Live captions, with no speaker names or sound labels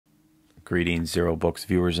Greetings, Zer0 Books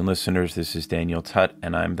viewers and listeners. This is Daniel Tutt,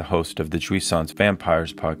 and I'm the host of the Zer0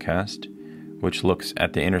 Vampires podcast, which looks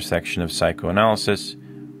at the intersection of psychoanalysis,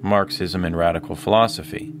 Marxism, and radical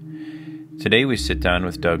philosophy. Today we sit down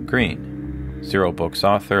with Doug Greene, Zer0 Books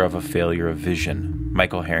author of A Failure of Vision,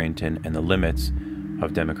 Michael Harrington and the Limits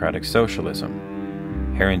of Democratic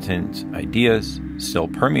Socialism. Harrington's ideas still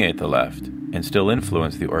permeate the left and still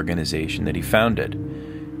influence the organization that he founded,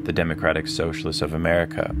 the Democratic Socialists of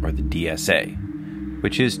America, or the DSA,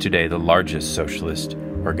 which is today the largest socialist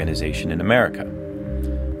organization in America.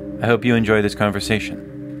 I hope you enjoy this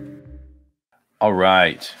conversation. All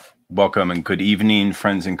right. Welcome and good evening,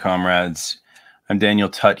 friends and comrades. I'm Daniel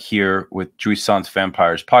Tutt here with Zer0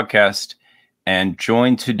 Vampires podcast, and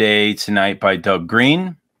joined tonight by Doug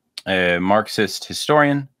Greene, a Marxist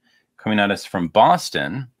historian coming at us from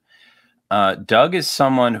Boston. Doug is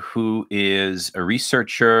someone who is a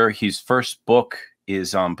researcher. His first book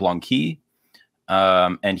is on Blanqui,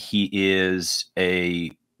 and he is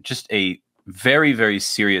just a very, very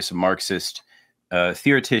serious Marxist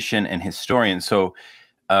theoretician and historian. So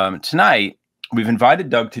tonight, we've invited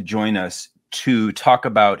Doug to join us to talk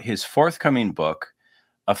about his forthcoming book,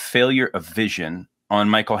 A Failure of Vision, on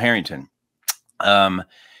Michael Harrington.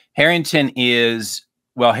 Harrington used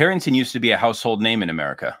to be a household name in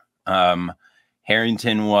America.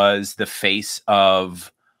 Harrington was the face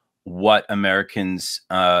of what Americans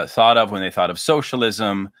thought of when they thought of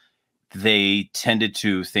socialism. They tended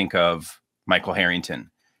to think of Michael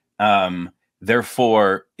Harrington.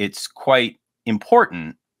 Therefore, it's quite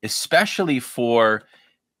important, especially for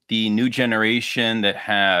the new generation that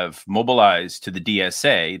have mobilized to the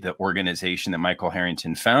DSA, the organization that Michael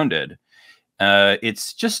Harrington founded.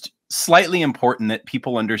 It's just slightly important that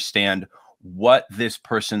people understand what this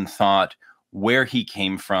person thought, where he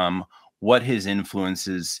came from, what his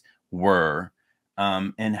influences were,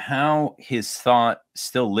 and how his thought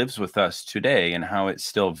still lives with us today, and how it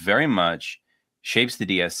still very much shapes the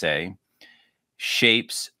DSA,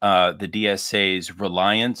 shapes the DSA's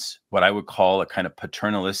reliance, what I would call a kind of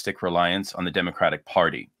paternalistic reliance on the Democratic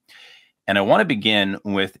Party. And I want to begin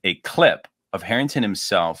with a clip of Harrington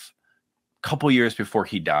himself a couple years before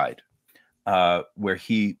he died, where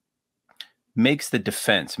he makes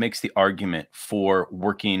the argument for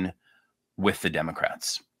working with the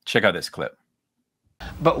Democrats. Check out this clip.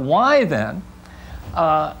 But why then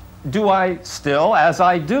do I still, as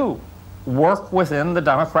I do, work within the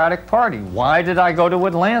Democratic Party? Why did I go to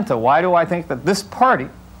Atlanta? Why do I think that this party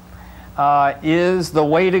is the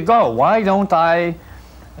way to go? Why don't I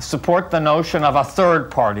support the notion of a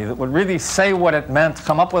third party that would really say what it meant,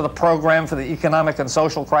 come up with a program for the economic and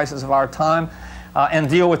social crisis of our time, and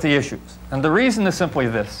deal with the issues? And the reason is simply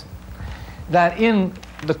this, that in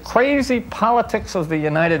the crazy politics of the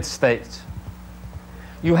United States,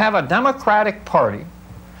 you have a Democratic Party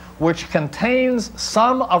which contains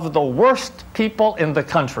some of the worst people in the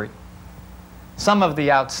country. Some of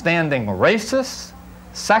the outstanding racists,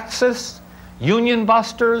 sexists, union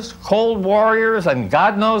busters, cold warriors, and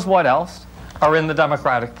God knows what else are in the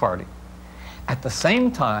Democratic Party. At the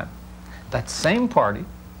same time, that same party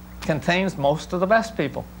contains most of the best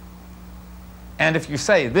people. And if you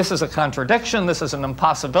say this is a contradiction, this is an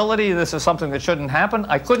impossibility, this is something that shouldn't happen,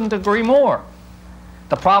 I couldn't agree more.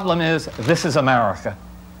 The problem is, this is America.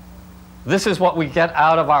 This is what we get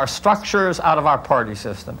out of our structures, out of our party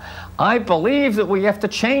system. I believe that we have to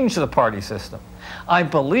change the party system. I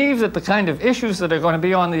believe that the kind of issues that are going to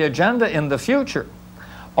be on the agenda in the future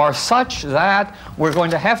are such that we're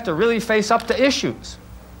going to have to really face up to issues.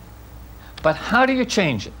 But how do you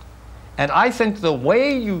change it? And I think the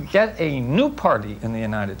way you get a new party in the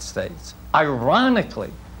United States,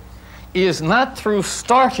 ironically, is not through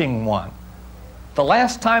starting one. The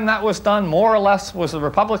last time that was done, more or less, was the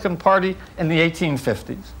Republican Party in the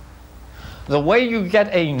 1850s. The way you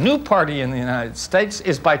get a new party in the United States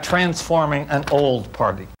is by transforming an old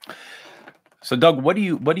party. So, Doug, what do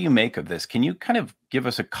you make of this? Can you kind of give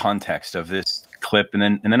us a context of this clip,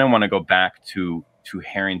 and then I want to go back to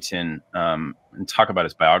Harrington and talk about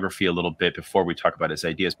his biography a little bit before we talk about his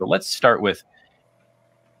ideas. But let's start with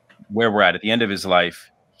where we're at the end of his life.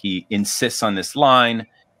 He insists on this line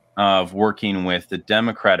of working with the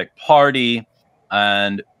Democratic Party,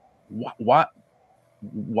 and why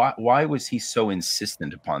was he so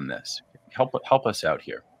insistent upon this? Help us out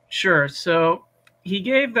here. Sure. So he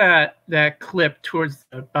gave that clip towards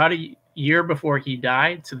about a year before he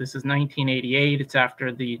died. So this is 1988. It's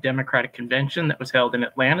after the Democratic Convention that was held in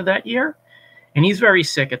Atlanta that year. And he's very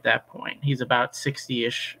sick at that point. He's about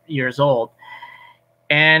 60-ish years old.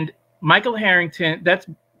 And Michael Harrington,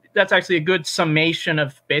 that's actually a good summation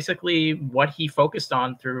of basically what he focused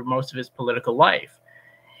on through most of his political life.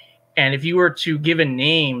 And if you were to give a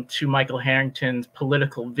name to Michael Harrington's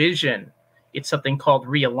political vision, it's something called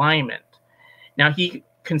realignment. Now, he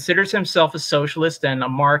considers himself a socialist and a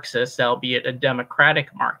Marxist, albeit a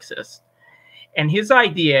democratic Marxist. And his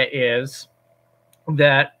idea is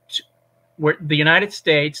that the United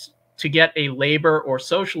States, to get a labor or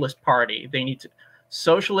socialist party,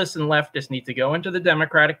 socialists and leftists need to go into the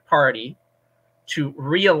Democratic Party to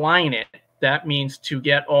realign it. That means to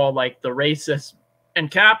get all like the racists and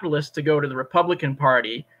capitalists to go to the Republican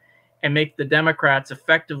Party and make the Democrats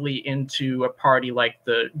effectively into a party like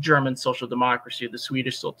the German Social Democracy, the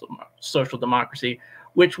Swedish Social Democracy,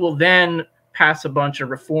 which will then pass a bunch of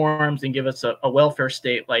reforms and give us a welfare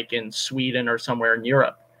state like in Sweden or somewhere in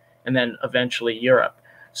Europe, and then eventually Europe.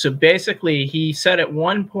 So basically, he said at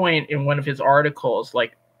one point in one of his articles,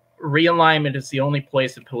 like, realignment is the only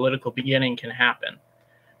place a political beginning can happen.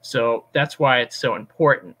 So that's why it's so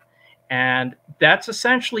important. And that's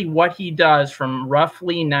essentially what he does from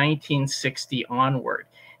roughly 1960 onward.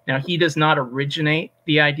 Now, he does not originate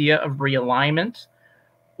the idea of realignment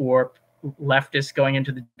or leftists going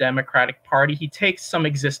into the Democratic Party. He takes some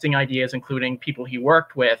existing ideas, including people he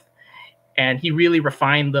worked with, and he really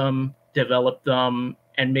refined them, developed them,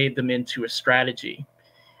 and made them into a strategy.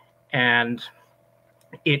 And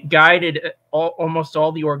it guided almost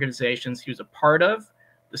all the organizations he was a part of,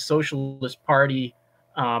 the Socialist Party,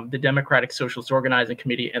 the Democratic Socialist Organizing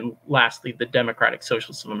Committee, and lastly, the Democratic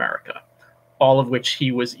Socialists of America, all of which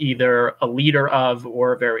he was either a leader of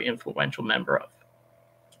or a very influential member of.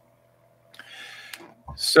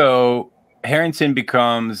 So Harrington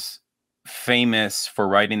becomes famous for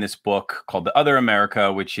writing this book called The Other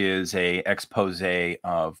America, which is a expose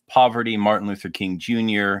of poverty. Martin Luther King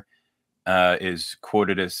Jr. Is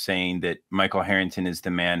quoted as saying that Michael Harrington is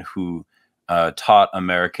the man who taught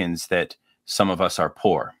Americans that some of us are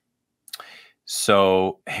poor.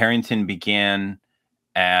 So Harrington began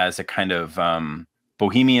as a kind of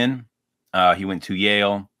bohemian. He went to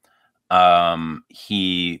Yale.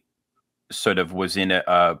 He sort of was in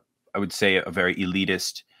I would say, a very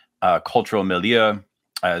elitist cultural milieu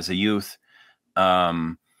as a youth.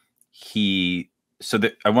 I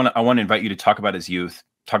want to invite you to talk about his youth,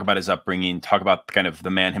 talk about his upbringing, talk about kind of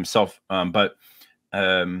the man himself. But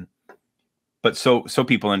so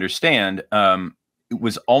people understand, it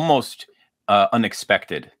was almost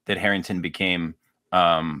unexpected that Harrington became,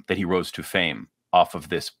 that he rose to fame off of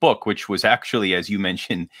this book, which was actually, as you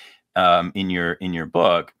mentioned in your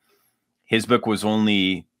book, his book was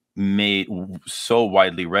only made so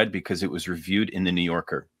widely read because it was reviewed in the New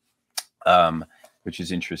Yorker, which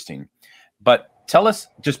is interesting. But tell us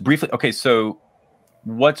just briefly, okay, so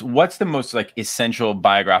what's the most like essential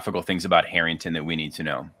biographical things about Harrington that we need to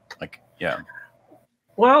know? Like, yeah.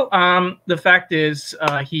 Well, the fact is,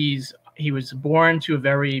 he was born to a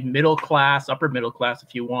very middle class, upper middle class,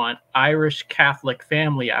 if you want, Irish Catholic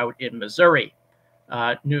family out in Missouri,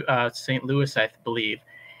 St. Louis, I believe.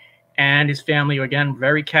 And his family, again,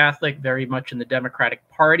 very Catholic, very much in the Democratic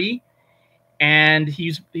Party. And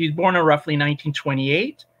he's born in roughly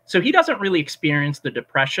 1928. So he doesn't really experience the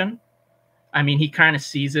Depression. I mean, he kind of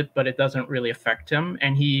sees it, but it doesn't really affect him.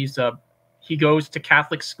 And he goes to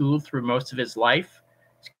Catholic school through most of his life,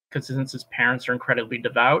 because since his parents are incredibly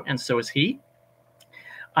devout, and so is he.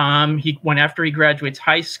 After he graduates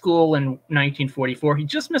high school in 1944, he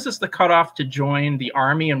just misses the cutoff to join the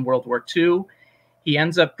Army in World War II. He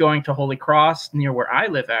ends up going to Holy Cross, near where I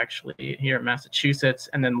live, actually, here in Massachusetts,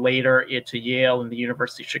 and then later to Yale and the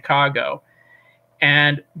University of Chicago.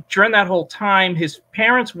 And during that whole time, his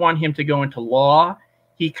parents want him to go into law.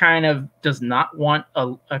 He kind of does not want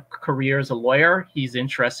a career as a lawyer. He's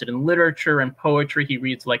interested in literature and poetry. He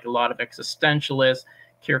reads like a lot of existentialists,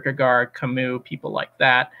 Kierkegaard, Camus, people like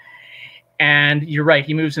that. And you're right,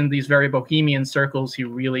 he moves in these very bohemian circles.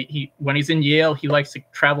 When he's in Yale, he likes to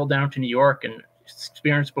travel down to New York and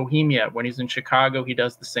experience Bohemia. When he's in Chicago, he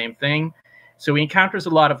does the same thing. So he encounters a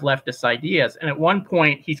lot of leftist ideas. And at one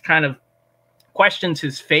point, he's kind of questions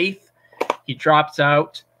his faith. He drops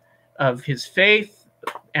out of his faith.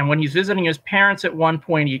 And when he's visiting his parents at one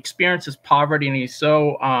point, he experiences poverty, and he's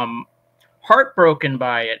so heartbroken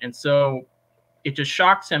by it. And so it just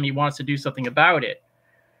shocks him. He wants to do something about it.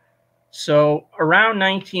 So around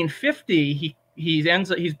 1950,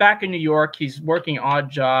 he's back in New York. He's working odd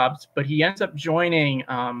jobs, but he ends up joining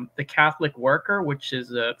the Catholic Worker, which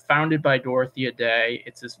is founded by Dorothea Day.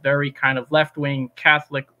 It's this very kind of left-wing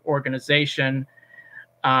Catholic organization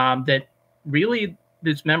that really,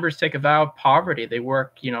 its members take a vow of poverty. They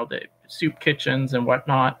work, the soup kitchens and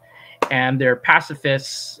whatnot. and they're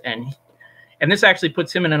pacifists, and this actually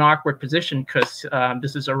puts him in an awkward position because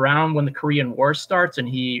this is around when the Korean War starts, and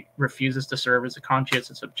he refuses to serve as a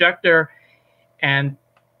conscientious objector. And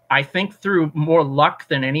I think through more luck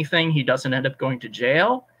than anything, he doesn't end up going to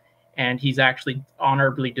jail, and he's actually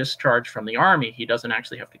honorably discharged from the army. He doesn't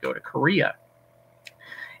actually have to go to Korea.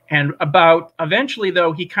 And eventually,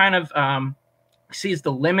 though, he kind of sees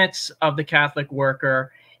the limits of the Catholic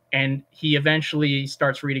worker, and he eventually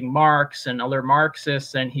starts reading Marx and other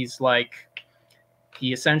Marxists, and he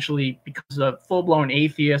essentially becomes a full-blown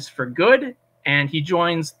atheist for good, and he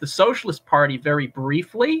joins the Socialist Party very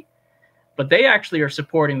briefly, but they actually are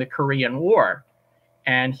supporting the Korean War.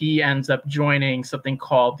 And he ends up joining something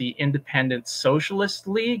called the Independent Socialist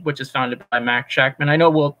League, which is founded by Max Shachtman. I know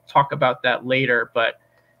we'll talk about that later, but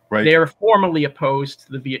they are formally opposed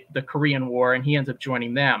to the Korean War, and he ends up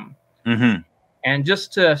joining them. Mm-hmm. And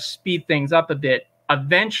just to speed things up a bit,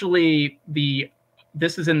 eventually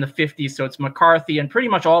this is in the 50s, so it's McCarthy, and pretty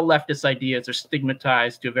much all leftist ideas are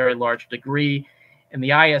stigmatized to a very large degree, and the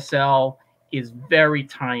ISL is very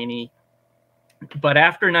tiny. But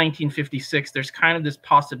after 1956, there's kind of this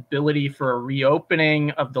possibility for a reopening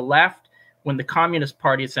of the left when the Communist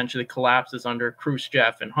Party essentially collapses under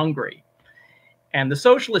Khrushchev in Hungary. And the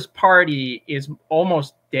Socialist Party is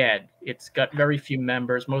almost dead. It's got very few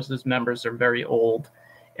members. Most of its members are very old.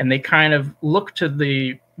 And they kind of look to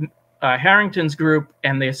the Harrington's group,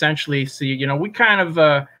 and they essentially see, we can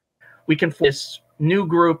form this new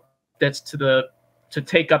group that's to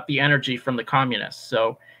take up the energy from the communists.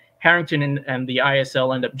 So Harrington and the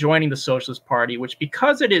ISL end up joining the Socialist Party, which,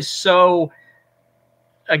 because it is so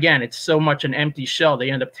much an empty shell,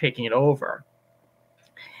 they end up taking it over.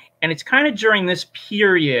 And it's kind of during this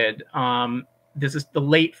period, this is the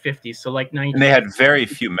late 50s, so like 19. And they had very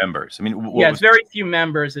few members. I mean, it's very few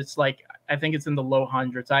members. It's like, I think it's in the low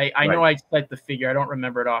hundreds. I know I cite the figure. I don't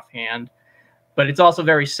remember it offhand. But it's also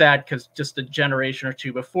very sad because just a generation or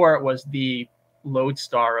two before, it was the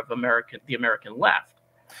lodestar of the American left.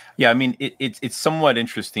 Yeah, I mean, it's somewhat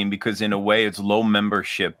interesting because in a way it's low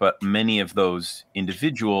membership, but many of those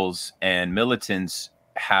individuals and militants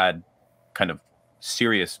had kind of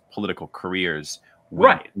serious political careers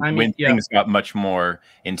when things got much more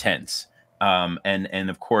intense. And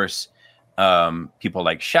of course, people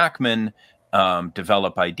like Shachtman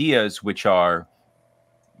develop ideas which are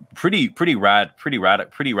pretty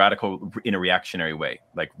radical in a reactionary way,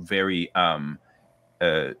 like very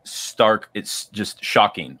stark. It's just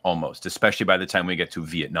shocking almost, especially by the time we get to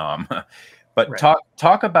Vietnam. But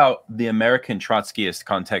talk about the American Trotskyist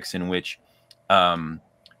context in which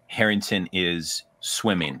Harrington is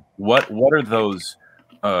swimming. What are those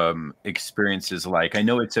experiences like? I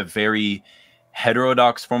know it's a very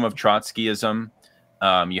heterodox form of Trotskyism.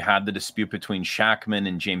 You had the dispute between Shachtman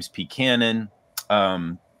and James P. Cannon.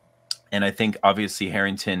 And I think obviously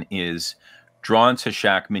Harrington is drawn to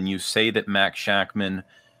Shachtman. You say that Max Shachtman,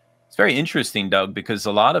 it's very interesting, Doug, because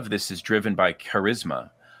a lot of this is driven by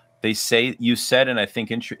charisma. You said, and I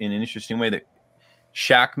think in an interesting way, that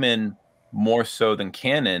Shachtman, more so than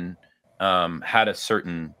Cannon, had a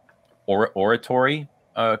certain oratory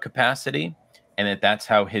capacity, and that's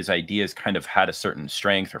how his ideas kind of had a certain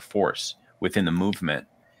strength or force within the movement.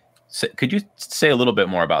 So could you say a little bit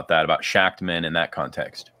more about that, about Shachtman in that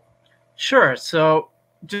context? Sure. So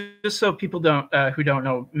just so people who don't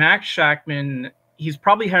know, Max Shachtman, he's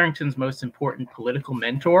probably Harrington's most important political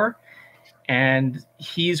mentor. And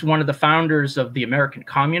he's one of the founders of the American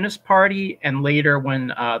Communist Party. And later, when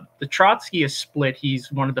the Trotskyists split,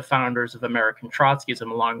 he's one of the founders of American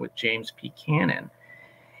Trotskyism, along with James P. Cannon.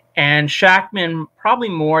 And Shachtman, probably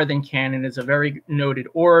more than Cannon, is a very noted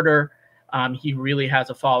orator. He really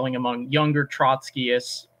has a following among younger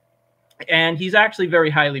Trotskyists. And he's actually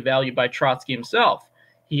very highly valued by Trotsky himself.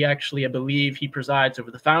 He actually, I believe, he presides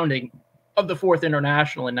over the founding of the Fourth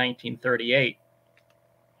International in 1938.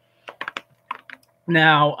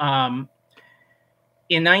 Now,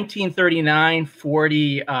 in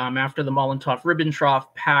 1939-40, after the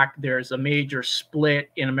Molotov-Ribbentrop Pact, there's a major split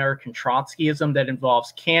in American Trotskyism that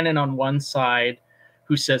involves Cannon on one side,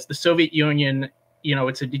 who says the Soviet Union,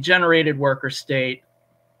 it's a degenerated worker state.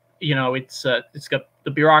 It's got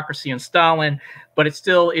the bureaucracy and Stalin, but it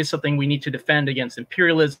still is something we need to defend against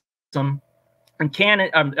imperialism. And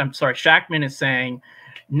Shachtman is saying,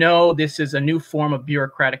 no, this is a new form of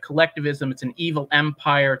bureaucratic collectivism. It's an evil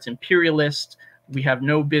empire. It's imperialist. We have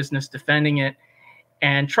no business defending it.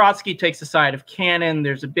 And Trotsky takes the side of Cannon.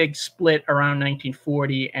 There's a big split around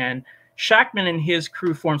 1940, and Shachtman and his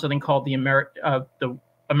crew form something called the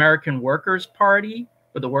American Workers' Party,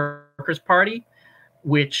 or the Workers' Party,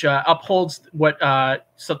 which upholds what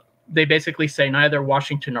they basically say neither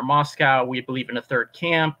Washington nor Moscow, we believe in a third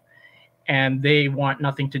camp, and they want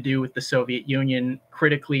nothing to do with the Soviet Union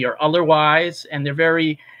critically or otherwise. And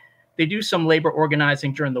they do some labor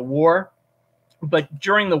organizing during the war, but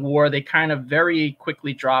during the war, they kind of very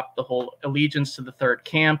quickly drop the whole allegiance to the third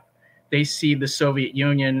camp. They see the Soviet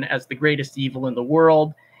Union as the greatest evil in the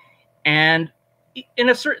world. And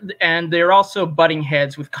they're also butting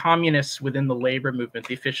heads with communists within the labor movement,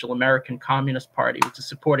 the official American Communist Party, which is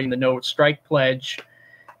supporting the no strike pledge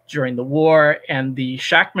during the war. And the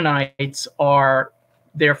Shachtmanites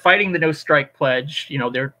they're fighting the no strike pledge,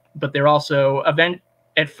 but they're also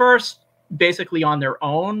at first basically on their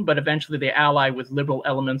own, but eventually they ally with liberal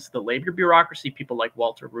elements of the labor bureaucracy, people like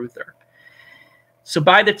Walter Reuther. So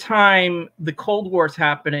by the time the Cold War is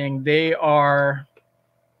happening, they're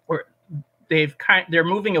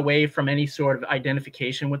moving away from any sort of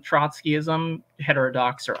identification with Trotskyism,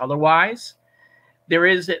 heterodox or otherwise. There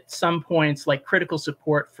is at some points like critical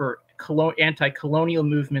support for anti-colonial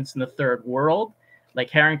movements in the third world. Like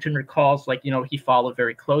Harrington recalls, he followed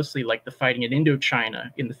very closely, like the fighting in Indochina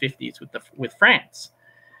in the 50s with France.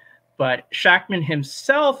 But Shachtman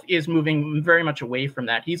himself is moving very much away from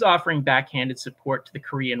that. He's offering backhanded support to the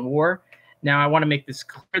Korean War. Now, I want to make this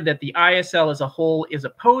clear that the ISL as a whole is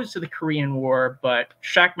opposed to the Korean War, but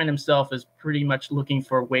Shachtman himself is pretty much looking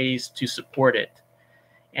for ways to support it.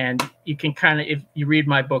 And you can if you read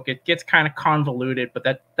my book, it gets kind of convoluted,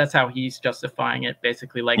 but that's how he's justifying it.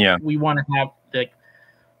 Basically, we want to have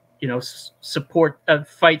support,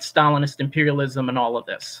 fight Stalinist imperialism and all of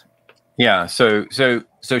this. Yeah. So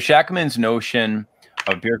Shachtman's notion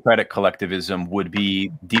of bureaucratic collectivism would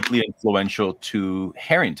be deeply influential to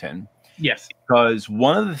Harrington. Yes. Because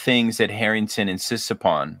one of the things that Harrington insists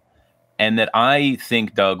upon, and that I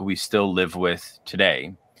think, Doug, we still live with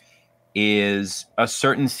today, is a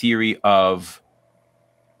certain theory of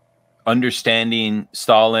understanding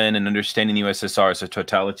Stalin and understanding the USSR as a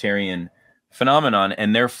totalitarian phenomenon,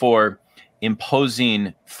 and therefore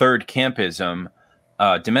imposing third campism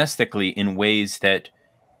domestically in ways that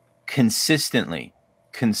consistently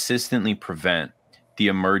prevent the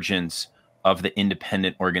emergence of the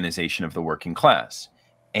independent organization of the working class.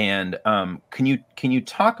 And can you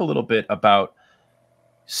talk a little bit about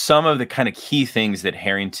some of the kind of key things that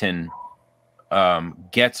Harrington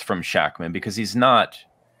gets from Shachtman? Because he's not,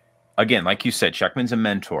 again, like you said, Shachtman's a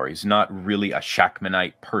mentor. He's not really a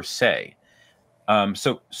Shachtmanite per se.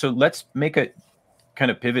 So let's make a kind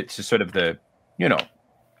of pivot to sort of the,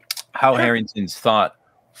 how Harrington's thought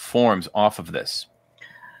forms off of this.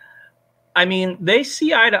 I mean, they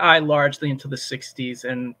see eye to eye largely into the 60s,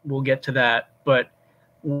 and we'll get to that. But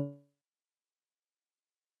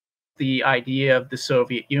the idea of the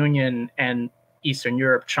Soviet Union and Eastern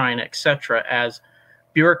Europe, China, etc., as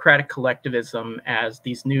bureaucratic collectivism, as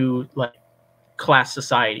these new class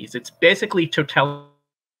societies. It's basically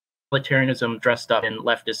totalitarianism dressed up in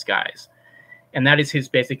leftist guise. And that is his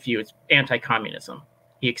basic view. It's anti-communism.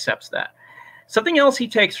 He accepts that. Something else he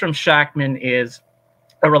takes from Shachtman is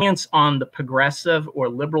a reliance on the progressive or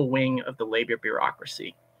liberal wing of the labor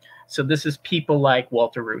bureaucracy. So this is people like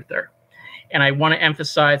Walter Reuther. And I want to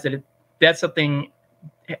emphasize that that's something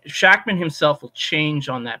Shachtman himself will change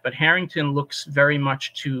on that, but Harrington looks very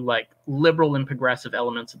much to liberal and progressive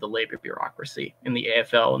elements of the labor bureaucracy in the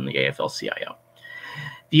AFL and the AFL-CIO.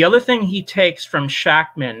 The other thing he takes from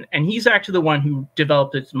Shachtman, and he's actually the one who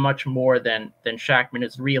developed it much more than Shachtman,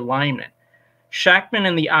 is realignment. Shachtman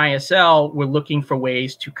and the ISL were looking for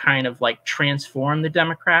ways to kind of transform the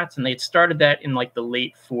Democrats, and they had started that in the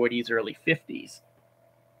late 40s, early 50s.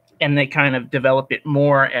 And they kind of develop it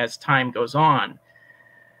more as time goes on.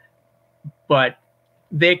 But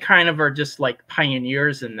they kind of are just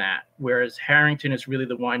pioneers in that, whereas Harrington is really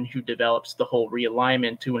the one who develops the whole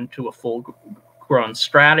realignment into a full-grown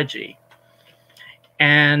strategy.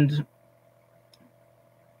 And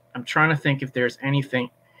I'm trying to think if there's anything.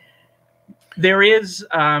 There is,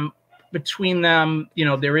 between them,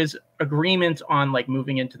 there is agreement on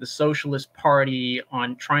moving into the Socialist Party,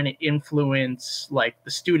 on trying to influence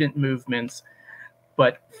the student movements,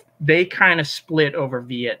 but they kind of split over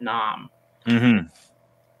Vietnam. Mm-hmm.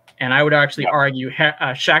 And I would actually argue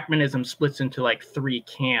Shachtmanism splits into 3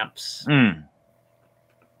 camps.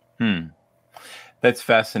 That's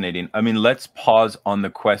fascinating. I mean, let's pause on the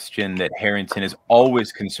question that Harrington has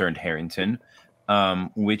always concerned Harrington,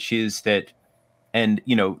 which is that, and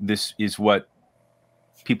this is what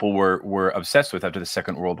people were obsessed with after the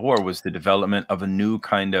Second World War, was the development of a new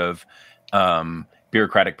kind of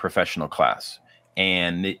bureaucratic professional class.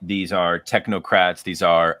 And these are technocrats, these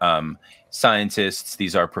are scientists,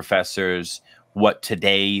 these are professors, what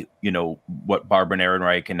today, what Barbara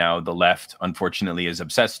Ehrenreich and now the left, unfortunately, is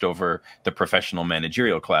obsessed over, the professional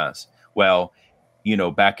managerial class. Well,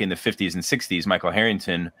 back in the 50s and 60s, Michael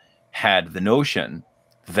Harrington had the notion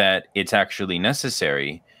that it's actually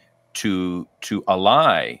necessary to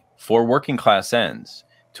ally for working class ends,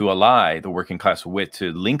 to ally the working class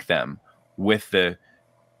to link them with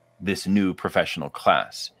this new professional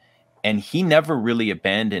class. And he never really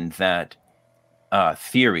abandoned that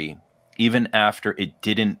theory, even after it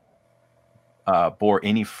didn't bore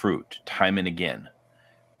any fruit time and again,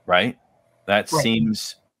 right? That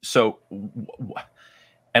seems so.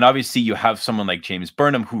 And obviously you have someone like James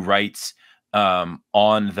Burnham who writes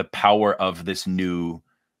on the power of this new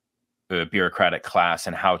bureaucratic class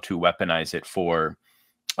and how to weaponize it for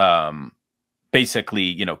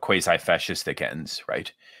basically, quasi-fascistic ends,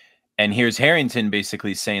 right? And here's Harrington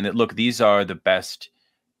basically saying that, look, these are the best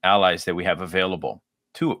allies that we have available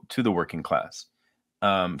to the working class.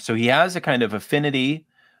 So he has a kind of affinity,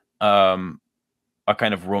 a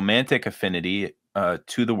kind of romantic affinity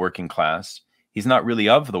to the working class. He's not really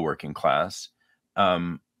of the working class.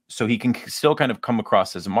 So he can still kind of come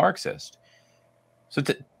across as a Marxist. So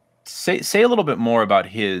to say a little bit more about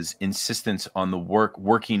his insistence on the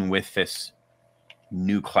working with this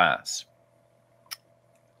new class.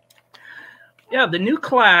 Yeah, the new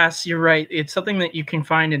class, you're right. It's something that you can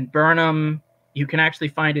find in Burnham. You can actually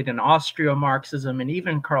find it in Austro-Marxism and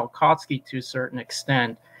even Karl Kautsky to a certain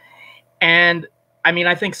extent. And I mean,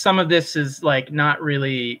 I think some of this is like not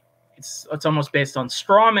really, it's almost based on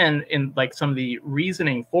strawman in like some of the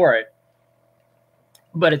reasoning for it.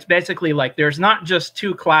 But it's basically like there's not just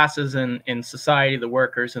two classes in society, the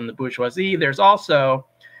workers and the bourgeoisie. There's also,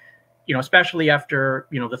 especially after,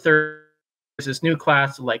 the third, there's this new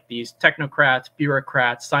class of like these technocrats,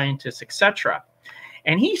 bureaucrats, scientists, etc.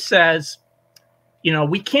 And he says,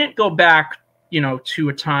 we can't go back, to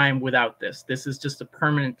a time without this. This is just a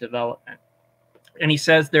permanent development. And he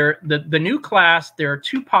says the new class, there are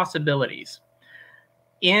two possibilities.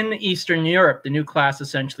 In Eastern Europe, the new class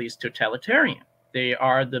essentially is totalitarian. They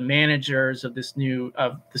are the managers of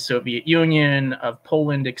of the Soviet Union, of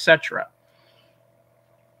Poland, etc.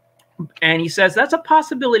 And he says that's a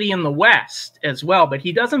possibility in the West as well, but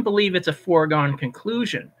he doesn't believe it's a foregone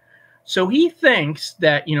conclusion. So he thinks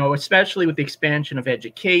that, especially with the expansion of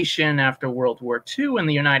education after World War II in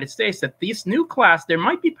the United States, that this new class, there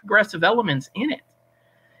might be progressive elements in it.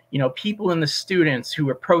 People in the students who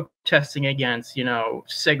are protesting against,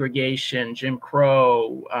 segregation, Jim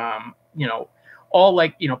Crow, all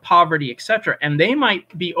like, poverty, etc. And they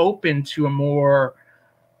might be open to a more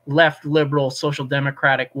left liberal social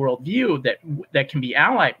democratic worldview that can be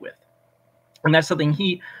allied with. And that's something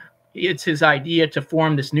it's his idea to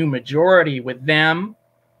form this new majority with them,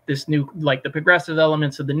 this new, like the progressive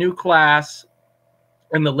elements of the new class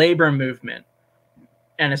and the labor movement,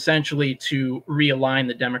 and essentially to realign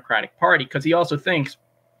the Democratic Party. Because he also thinks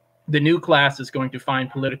the new class is going to find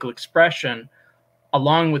political expression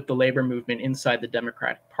along with the labor movement inside the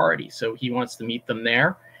Democratic Party. So he wants to meet them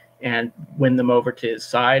there and win them over to his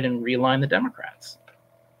side and realign the Democrats.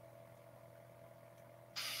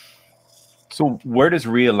 So where does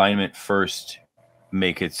realignment first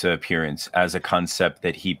make its appearance as a concept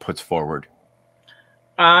that he puts forward?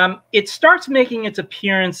 It starts making its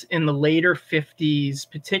appearance in the later 50s,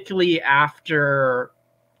 particularly after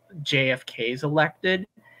JFK is elected.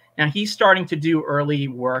 Now he's starting to do early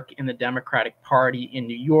work in the Democratic Party in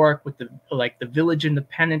New York with the Village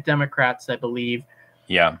Independent Democrats, I believe.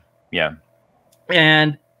 Yeah.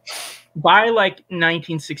 And by like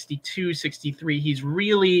 1962, 63, he's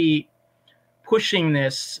really pushing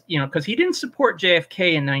this, because he didn't support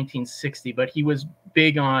JFK in 1960, but he was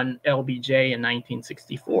big on LBJ in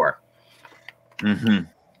 1964. Mm-hmm.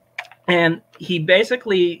 And he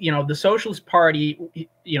basically, the Socialist Party,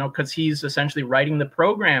 because he's essentially writing the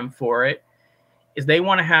program for it, is they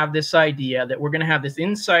want to have this idea that we're going to have this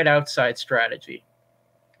inside-outside strategy.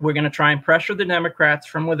 We're going to try and pressure the Democrats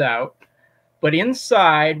from without, but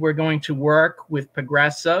inside we're going to work with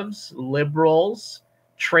progressives, liberals,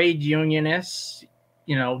 trade unionists,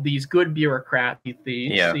 these good bureaucrats,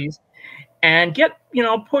 and get,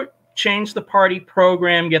 change the party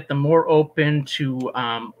program, get them more open to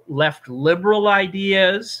left liberal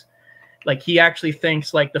ideas. Like he actually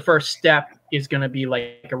thinks like the first step is going to be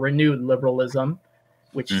like a renewed liberalism,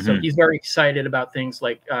 which so he's very excited about things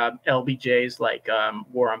like LBJ's like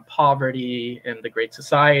War on Poverty and the Great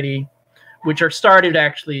Society, which are started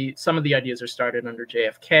actually, some of the ideas are started under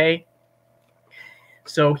JFK.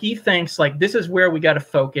 So he thinks like this is where we got to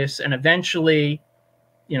focus, and eventually,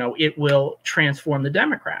 it will transform the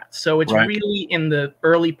Democrats. So it's Right. really in the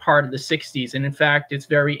early part of the 60s. And in fact, it's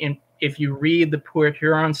if you read the Port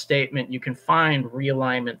Huron statement, you can find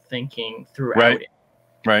realignment thinking throughout it.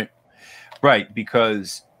 Right. Right.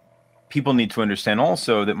 Because people need to understand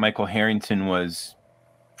also that Michael Harrington was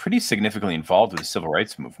pretty significantly involved with the civil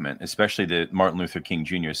rights movement, especially the Martin Luther King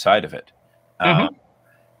Jr. side of it.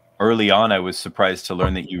 Early on, I was surprised to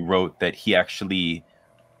learn that you wrote that he actually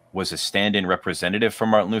was a stand-in representative for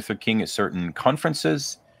Martin Luther King at certain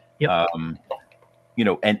conferences. Yep.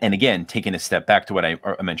 And again, taking a step back to what I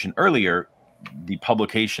mentioned earlier, the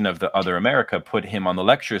publication of The Other America put him on the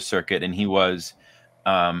lecture circuit, and he was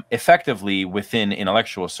effectively within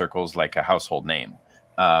intellectual circles like a household name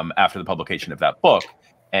after the publication of that book.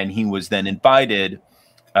 And he was then invited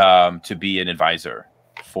to be an advisor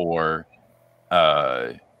for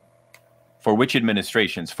which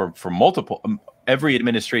administrations, for multiple, every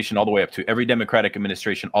administration all the way up to every Democratic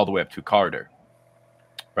administration all the way up to Carter,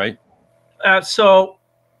 right? So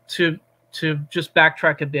to just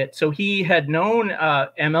backtrack a bit, so he had known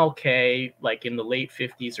MLK like in the late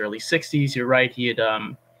 50s, early 60s. You're right. He had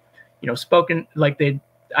spoken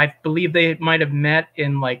I believe they might have met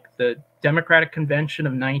in like the Democratic Convention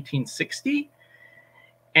of 1960.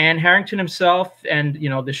 And Harrington himself and, the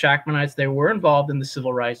Shachtmanites, they were involved in the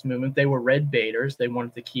civil rights movement. They were red baiters. They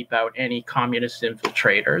wanted to keep out any communist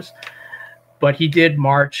infiltrators. But he did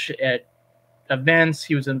march at events.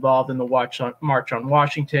 He was involved in the March on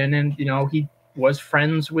Washington. And, he was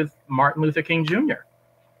friends with Martin Luther King Jr.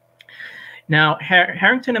 Now,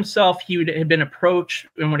 Harrington himself, he had been approached,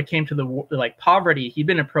 and when it came to the poverty, he'd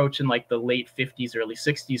been approached in like the late 50s, early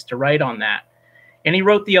 60s to write on that. And he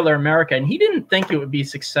wrote The Other America, and he didn't think it would be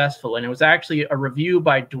successful. And it was actually a review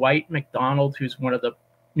by Dwight MacDonald, who's one of the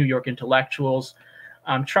New York intellectuals.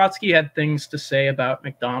 Trotsky had things to say about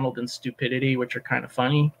MacDonald and stupidity, which are kind of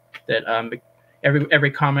funny, that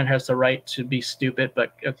every comment has the right to be stupid,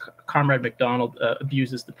 but Comrade MacDonald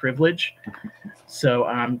abuses the privilege. So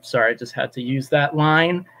I'm sorry, I just had to use that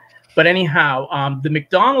line. But anyhow, the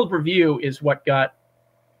MacDonald review is what got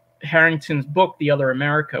Harrington's book, The Other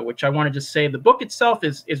America, which I want to just say the book itself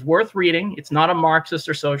is worth reading. It's not a Marxist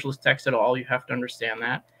or socialist text at all. You have to understand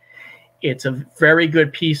that. It's a very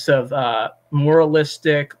good piece of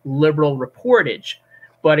moralistic, liberal reportage,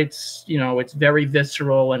 but it's very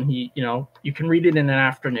visceral, and you can read it in an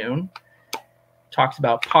afternoon. Talks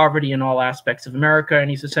about poverty in all aspects of America, and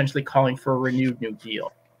he's essentially calling for a renewed New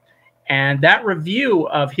Deal. And that review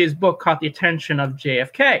of his book caught the attention of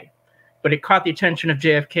JFK. But it caught the attention of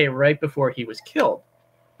JFK right before he was killed.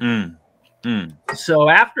 So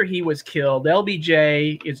after he was killed,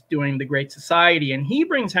 LBJ is doing the Great Society, and he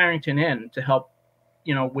brings Harrington in to help,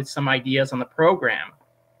 with some ideas on the program.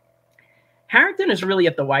 Harrington is really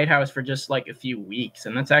at the White House for just like a few weeks,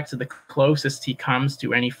 and that's actually the closest he comes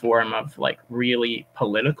to any form of like really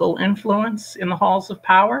political influence in the halls of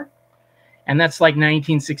power. And that's like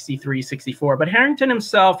 1963, 64. But Harrington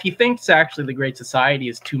himself, he thinks actually the Great Society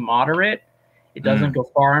is too moderate. It doesn't go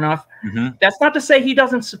far enough. That's not to say he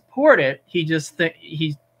doesn't support it. He just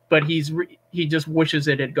he just wishes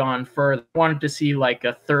it had gone further. Wanted to see like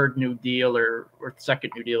a third New Deal or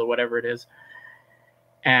second New Deal or whatever it is.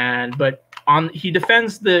 But he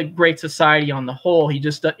defends the Great Society on the whole.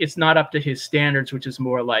 It's not up to his standards, which is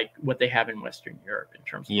more like what they have in Western Europe in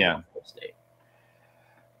terms of the state.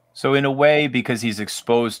 So in a way, because he's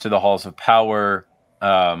exposed to the halls of power,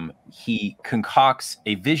 he concocts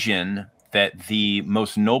a vision that the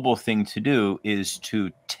most noble thing to do is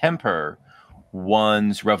to temper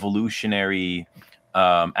one's revolutionary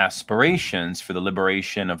aspirations for the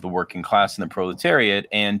liberation of the working class and the proletariat,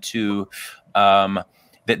 and to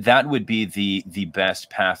that would be the best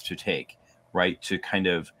path to take, right? To kind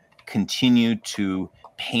of continue to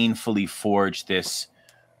painfully forge this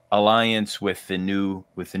alliance with the new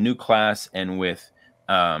class and with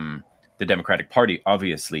the Democratic Party,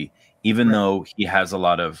 obviously, even though he has a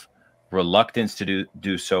lot of reluctance to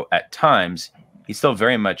do so at times, he still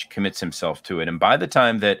very much commits himself to it. And by the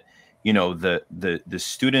time that the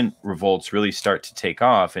student revolts really start to take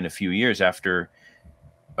off in a few years after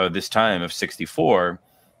this time of 64,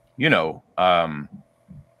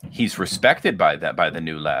 he's respected by the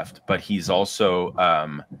new left, but he's also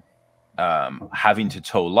having to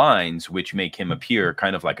toe lines which make him appear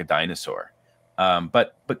kind of like a dinosaur.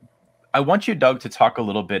 But I want you, Doug, to talk a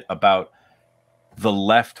little bit about the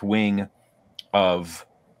left wing of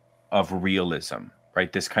realism,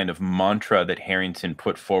 right? This kind of mantra that Harrington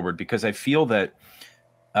put forward, because I feel that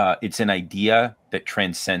it's an idea that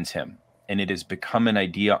transcends him, and it has become an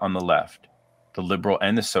idea on the left, the liberal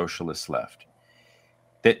and the socialist left.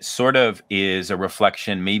 that sort of is a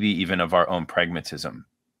reflection, maybe even of our own pragmatism,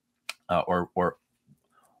 or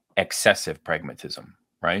excessive pragmatism,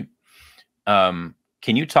 right? Can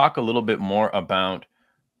you talk a little bit more about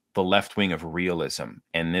the left wing of realism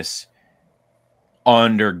and this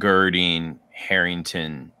undergirding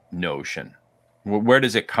Harrington notion? Where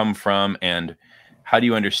does it come from, and how do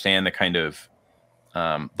you understand the kind of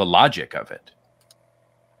the logic of it?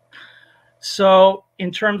 So in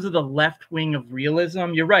terms of the left wing of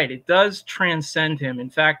realism, you're right. It does transcend him. In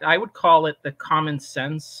fact, I would call it the common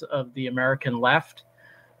sense of the American left,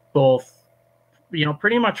 both,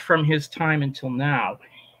 pretty much from his time until now.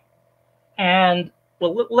 And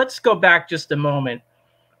well, let's go back just a moment.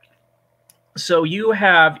 So you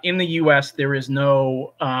have in the US, there is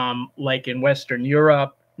no, like in Western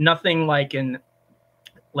Europe, nothing like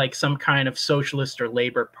some kind of socialist or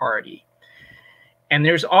labor party. And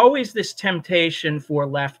there's always this temptation for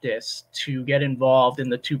leftists to get involved in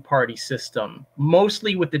the two-party system,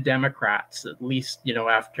 mostly with the Democrats, at least,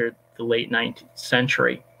 after the late 19th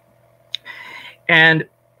century. And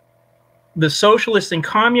the socialist and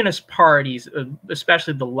communist parties,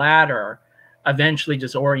 especially the latter, eventually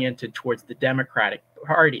just oriented towards the Democratic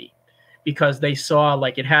Party, because they saw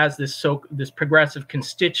like it has this progressive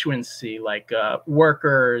constituency, like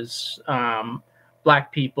workers,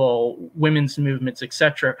 Black people, women's movements,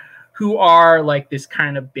 etc., who are like this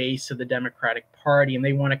kind of base of the Democratic Party, and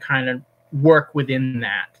they want to kind of work within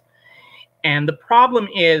that. And the problem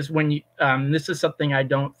is when you, this is something I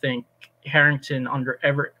don't think Harrington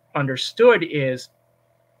ever understood is,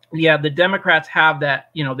 yeah, the Democrats have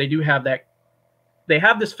that, they do have that, they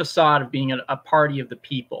have this facade of being a party of the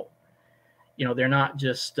people. They're not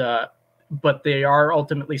just, but they are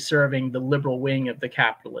ultimately serving the liberal wing of the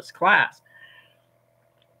capitalist class.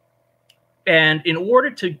 And in order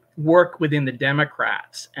to work within the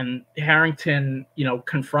Democrats, and Harrington,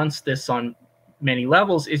 confronts this on many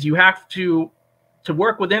levels, is you have to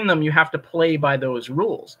work within them, you have to play by those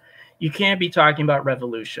rules. You can't be talking about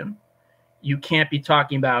revolution. You can't be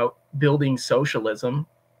talking about building socialism.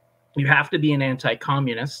 You have to be an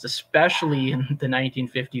anti-communist, especially in the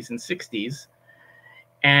 1950s and 60s.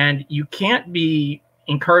 And you can't be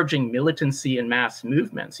encouraging militancy and mass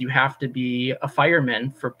movements. You have to be a fireman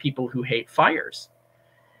for people who hate fires.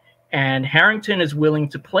 And Harrington is willing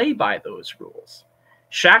to play by those rules.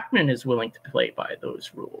 Shachtman is willing to play by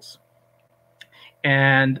those rules.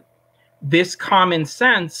 And this common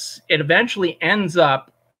sense, it eventually ends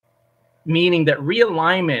up meaning that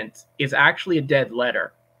realignment is actually a dead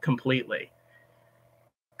letter completely.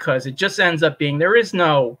 Because it just ends up being, there is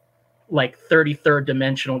no like 33rd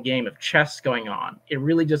dimensional game of chess going on. It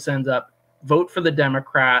really just ends up vote for the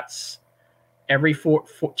Democrats every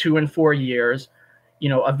 2 and 4 years.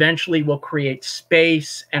 Eventually we'll create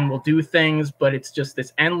space and we'll do things, but it's just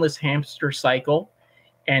this endless hamster cycle.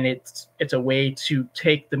 And it's a way to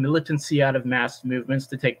take the militancy out of mass movements,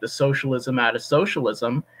 to take the socialism out of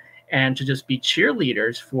socialism, and to just be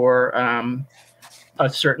cheerleaders for a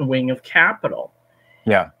certain wing of capital.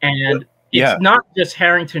 Yeah. And it's not just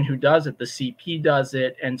Harrington who does it. The CP does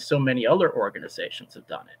it, and so many other organizations have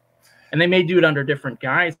done it. And they may do it under different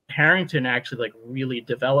guys. Harrington actually really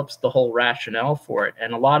develops the whole rationale for it.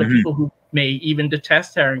 And a lot of people who may even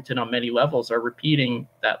detest Harrington on many levels are repeating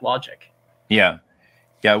that logic. Yeah.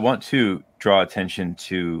 Yeah, I want to draw attention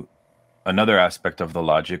to another aspect of the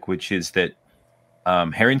logic, which is that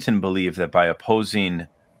Harrington believed that by opposing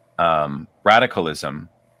radicalism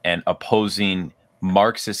and opposing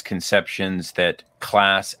Marxist conceptions that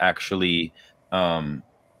class actually,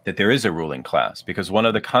 that there is a ruling class, because one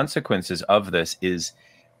of the consequences of this is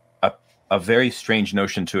a very strange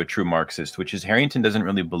notion to a true Marxist, which is Harrington doesn't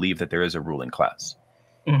really believe that there is a ruling class.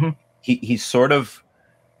 He's sort of,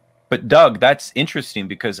 but Doug, that's interesting,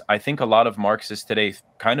 because I think a lot of Marxists today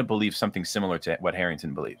kind of believe something similar to what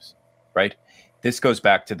Harrington believes, right? This goes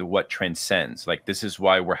back to what transcends. Like, this is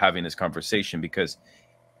why we're having this conversation, because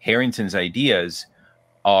Harrington's ideas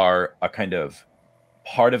are a kind of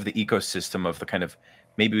part of the ecosystem of the kind of,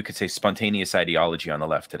 maybe we could say, spontaneous ideology on the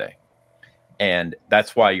left today. And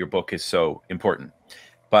that's why your book is so important.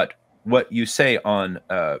 But what you say on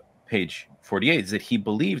page 48 is that he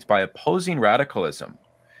believed by opposing radicalism,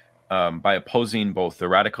 by opposing both the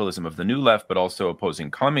radicalism of the new left, but also opposing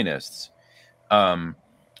communists, that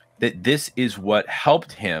this is what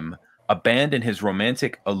helped him abandon his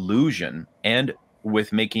romantic illusion and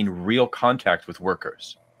with making real contact with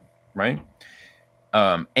workers, right?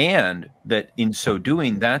 And that in so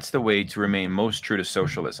doing, that's the way to remain most true to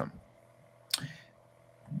socialism,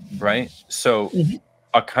 right? So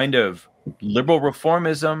a kind of liberal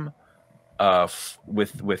reformism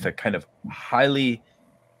with a kind of highly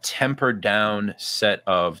tempered down set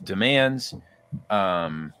of demands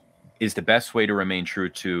is the best way to remain true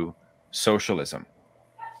to socialism.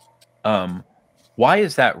 Why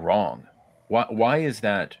is that wrong? Why is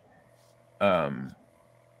that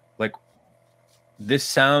like, this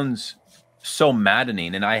sounds so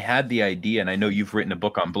maddening? And I had the idea, and I know you've written a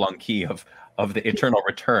book on Blanqui of the eternal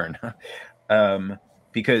return,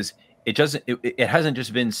 because it hasn't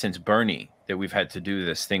just been since Bernie that we've had to do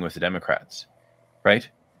this thing with the Democrats, right?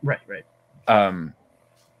 Right.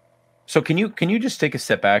 So can you just take a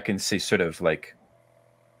step back and say, sort of like,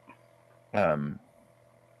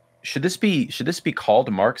 should this be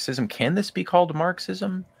called Marxism? Can this be called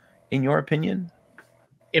Marxism, in your opinion?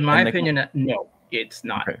 In my opinion, no, it's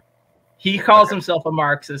not. Okay. He calls himself a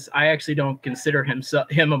Marxist. I actually don't consider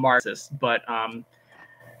him a Marxist, but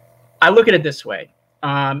I look at it this way.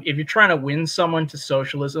 If you're trying to win someone to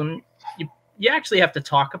socialism, you actually have to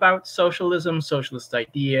talk about socialism, socialist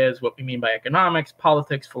ideas, what we mean by economics,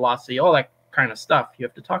 politics, philosophy, all that kind of stuff. You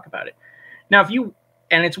have to talk about it. Now,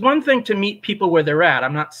 and it's one thing to meet people where they're at.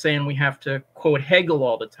 I'm not saying we have to quote Hegel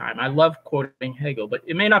all the time. I love quoting Hegel, but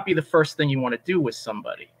it may not be the first thing you want to do with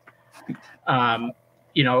somebody.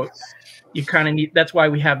 You kind of need. That's why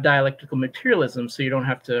we have dialectical materialism, so you don't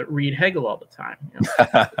have to read Hegel all the time.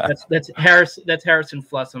 That's Harrison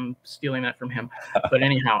Fluss. I'm stealing that from him. But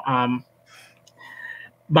anyhow,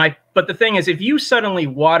 but the thing is, if you suddenly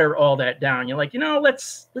water all that down, you're like,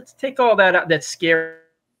 let's take all that out. That's scary.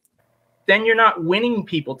 Then you're not winning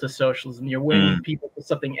people to socialism. You're winning people to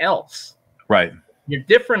something else. Right. Your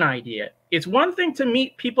different idea. It's one thing to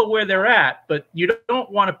meet people where they're at, but you don't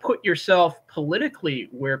want to put yourself politically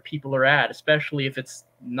where people are at, especially if it's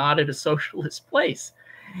not at a socialist place.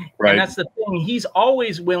 Right. And that's the thing. He's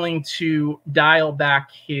always willing to dial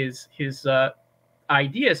back his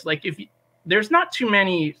ideas. Like, there's not too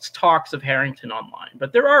many talks of Harrington online,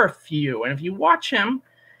 but there are a few. And if you watch him,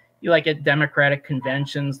 like at Democratic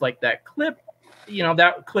conventions, like that clip,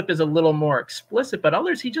 that clip is a little more explicit, but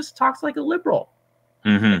others, he just talks like a liberal.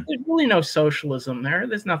 There's really no socialism there.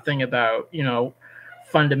 There's nothing about,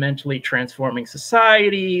 fundamentally transforming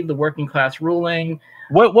society, the working class ruling.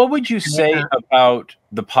 What would you say about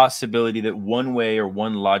the possibility that one way or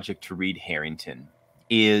one logic to read Harrington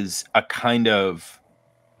is a kind of,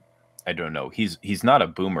 I don't know, he's not a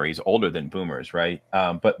boomer. He's older than boomers, right?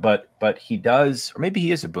 But he does, or maybe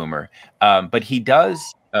he is a boomer, but he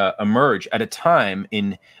does emerge at a time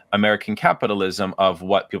in American capitalism of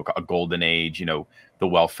what people call a golden age. The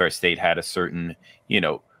welfare state had a certain,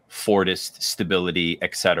 Fordist stability,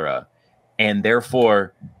 etc. And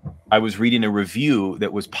therefore, I was reading a review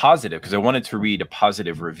that was positive, because I wanted to read a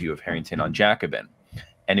positive review of Harrington on Jacobin,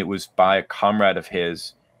 and it was by a comrade of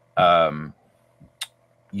his, that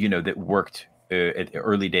worked at the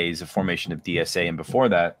early days of formation of DSA and before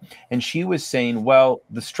that. And she was saying, well,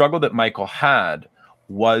 the struggle that Michael had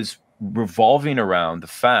was revolving around the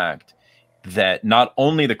fact that not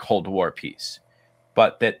only the Cold War piece,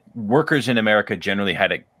 but that workers in America generally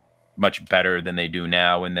had it much better than they do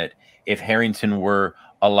now, and that if Harrington were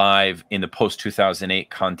alive in the post-2008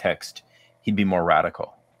 context, he'd be more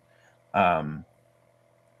radical. I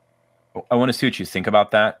want to see what you think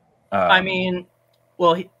about that.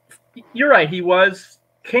 Well, you're right. He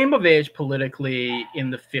came of age politically in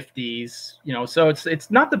the 50s, so it's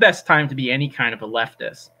not the best time to be any kind of a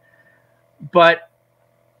leftist. But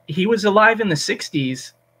he was alive in the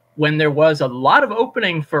 60s when there was a lot of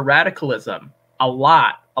opening for radicalism, a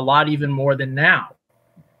lot even more than now.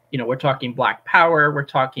 We're talking Black Power, we're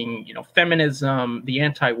talking, feminism, the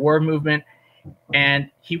anti-war movement, and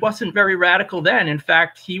he wasn't very radical then. In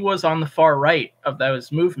fact, he was on the far right of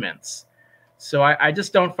those movements. So I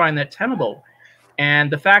just don't find that tenable.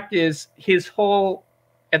 And the fact is,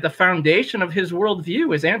 at the foundation of his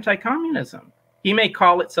worldview is anti-communism. He may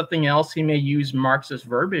call it something else. He may use Marxist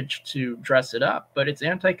verbiage to dress it up, but it's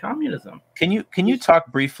anti-communism. Can you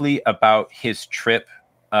talk briefly about his trip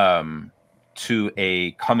to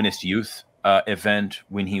a communist youth event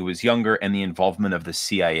when he was younger, and the involvement of the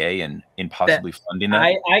CIA in possibly funding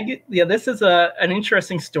that? This is an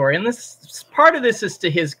interesting story, and this part of this is to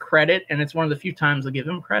his credit, and it's one of the few times I'll give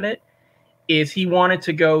him credit. Is he wanted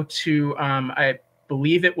to go to I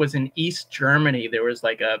believe it was in East Germany. There was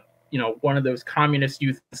like one of those communist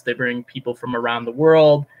youths. They bring people from around the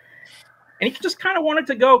world, and he just kind of wanted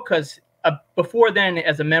to go because before then,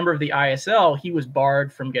 as a member of the ISL, he was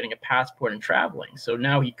barred from getting a passport and traveling. So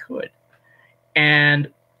now he could.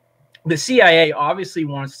 And the CIA obviously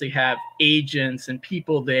wants to have agents and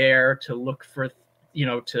people there to look for,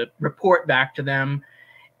 to report back to them.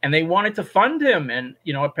 And they wanted to fund him. And,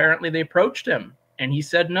 apparently they approached him and he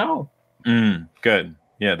said no. Good.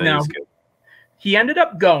 Yeah, that now, is good. he ended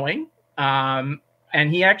up going, and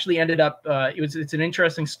he actually ended up. It's an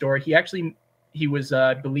interesting story. He was,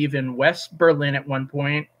 I believe, in West Berlin at one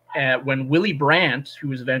point when Willy Brandt, who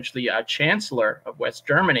was eventually Chancellor of West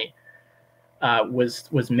Germany,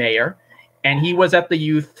 was mayor, and he was at the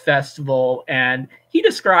youth festival, and he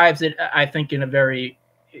describes it, I think, in a very,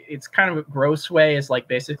 it's kind of a gross way, as like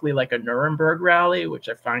basically like a Nuremberg rally, which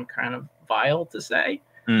I find kind of vile to say.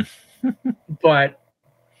 But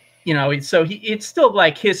it's still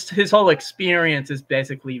like his whole experience is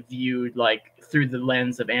basically viewed like through the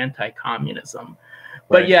lens of anti-communism. Right.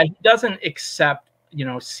 But yeah, he doesn't accept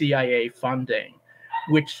CIA funding,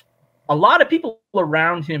 which a lot of people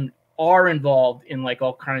around him are involved in, like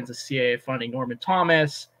all kinds of CIA funding. Norman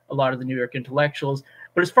Thomas, a lot of the New York intellectuals.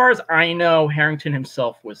 But as far as I know, Harrington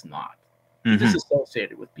himself was not. He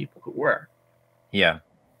disassociated with people who were. Yeah.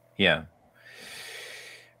 Yeah.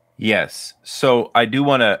 Yes. So I do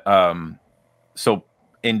want to, so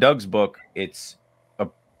in Doug's book, it's a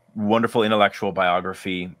wonderful intellectual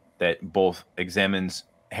biography that both examines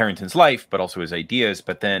Harrington's life, but also his ideas.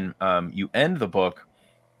 But then you end the book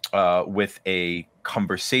with a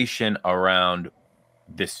conversation around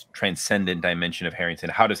this transcendent dimension of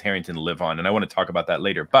Harrington. How does Harrington live on? And I want to talk about that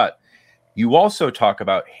later. But you also talk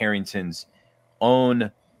about Harrington's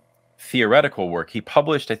own theoretical work. He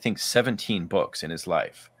published, I think, 17 books in his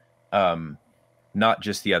life, not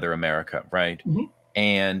just The Other America, right?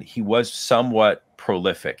 And he was somewhat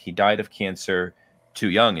prolific. He died of cancer too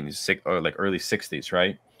young, in his like early 60s,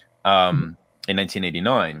 right? In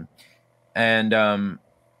 1989. And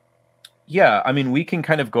yeah, I mean, we can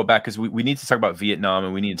kind of go back because we need to talk about Vietnam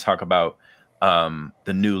and we need to talk about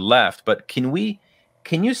the New Left. But can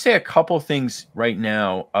you say a couple things right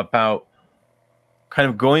now about kind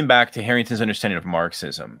of going back to Harrington's understanding of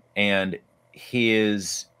Marxism and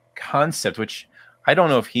his concept, which I don't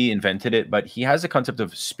know if he invented it, but he has a concept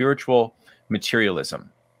of spiritual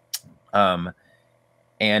materialism. And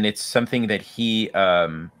it's something that he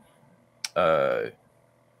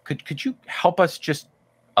could you help us just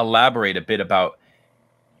elaborate a bit about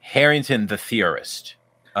Harrington the theorist?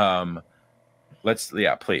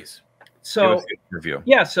 Please. So review.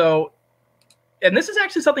 Yeah, so, and this is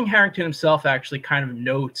actually something Harrington himself actually kind of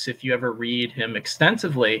notes if you ever read him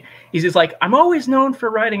extensively. He's like, I'm always known for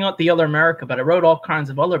writing out The Other America, but I wrote all kinds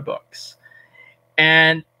of other books.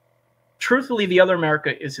 And truthfully, The Other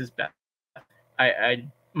America is his best.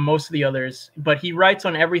 Most of the others, but he writes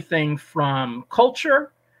on everything from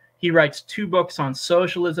culture. He writes 2 books on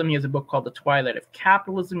socialism. He has a book called The Twilight of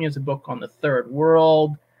Capitalism. He has a book on the Third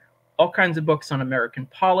World, all kinds of books on American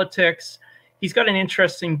politics. He's got an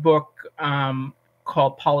interesting book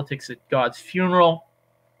called Politics at God's Funeral,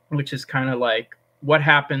 which is kind of like what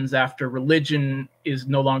happens after religion is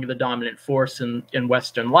no longer the dominant force in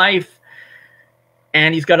Western life.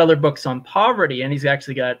 And he's got other books on poverty, and he's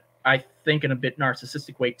actually got, I think in a bit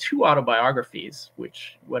narcissistic way, 2 autobiographies,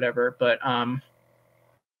 which whatever. But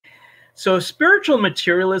so spiritual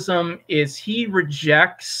materialism is he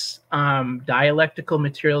rejects dialectical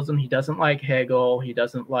materialism. He doesn't like Hegel. He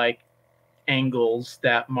doesn't like Engels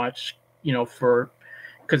that much,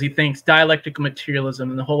 because he thinks dialectical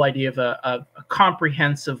materialism and the whole idea of a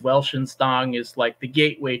comprehensive Weltanschauung is like the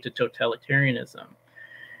gateway to totalitarianism.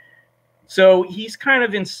 So he's kind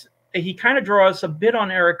of he kind of draws a bit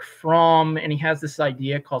on Erich Fromm, and he has this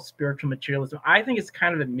idea called spiritual materialism. I think it's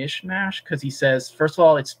kind of a mishmash because he says, first of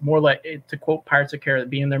all, it's more like, to quote Pirates of the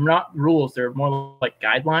Caribbean, they're not rules, they're more like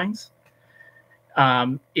guidelines.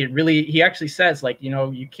 He actually says, like,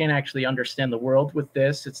 you can't actually understand the world with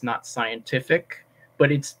this. It's not scientific, but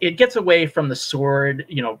it gets away from the sword,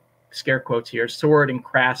 scare quotes here, sword and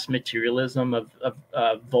crass materialism of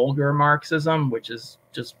vulgar Marxism, which is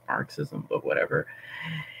just Marxism, but whatever.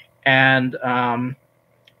 And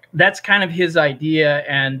that's kind of his idea,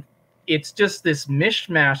 and it's just this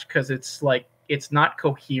mishmash because it's like it's not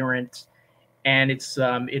coherent, and it's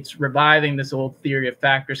reviving this old theory of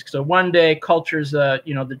factors. So one day culture's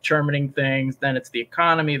determining things, then it's the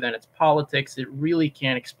economy, then it's politics. It really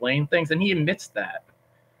can't explain things, and he admits that,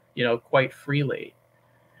 quite freely.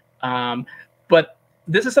 But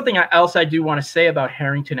this is something else I do want to say about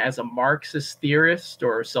Harrington as a Marxist theorist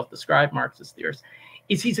or self-described Marxist theorist.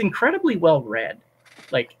 Is he's incredibly well read.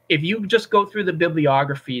 Like, if you just go through the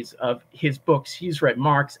bibliographies of his books, he's read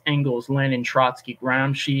Marx, Engels, Lenin, Trotsky,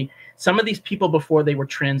 Gramsci, some of these people before they were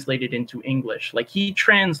translated into English. Like, he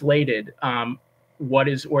translated What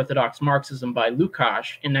is Orthodox Marxism by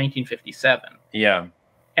Lukács in 1957. Yeah.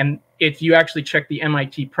 And if you actually check the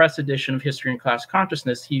MIT Press edition of History and Class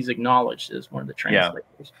Consciousness, he's acknowledged as one of the translators.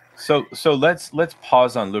 Yeah. So let's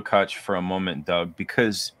pause on Lukács for a moment, Doug,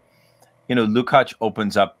 because Lukács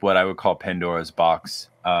opens up what I would call Pandora's box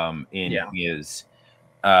in his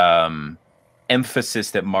emphasis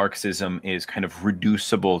that Marxism is kind of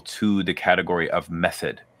reducible to the category of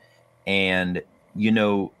method. And,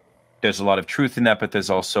 there's a lot of truth in that, but there's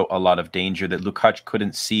also a lot of danger that Lukács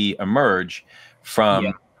couldn't see emerge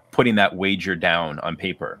from putting that wager down on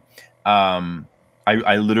paper.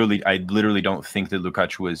 I literally don't think that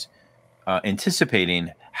Lukács was anticipating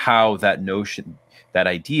how that notion, that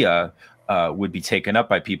idea would be taken up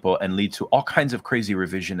by people and lead to all kinds of crazy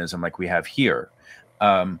revisionism like we have here.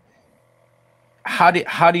 How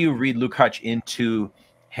do you read Lukács into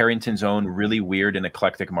Harrington's own really weird and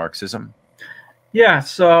eclectic Marxism? Yeah,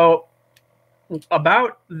 so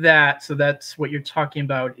about that, so that's what you're talking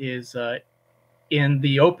about is in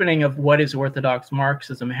the opening of What is Orthodox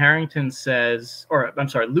Marxism, Harrington says, or I'm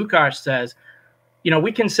sorry, Lukács says,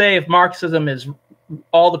 we can say if Marxism is,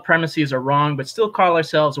 all the premises are wrong, but still call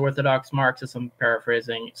ourselves Orthodox Marxism,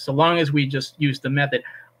 paraphrasing, so long as we just use the method.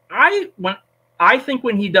 I think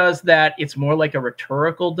when he does that, it's more like a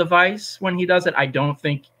rhetorical device when he does it. I don't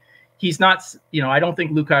think he's not, I don't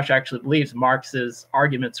think Lukács actually believes Marx's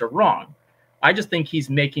arguments are wrong. I just think he's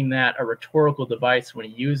making that a rhetorical device when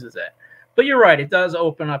he uses it. But you're right, it does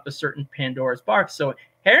open up a certain Pandora's box. So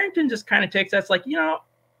Harrington just kind of takes that's like,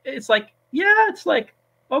 it's like,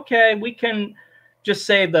 okay, we can just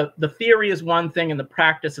say the theory is one thing and the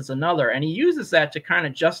practice is another. And he uses that to kind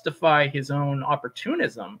of justify his own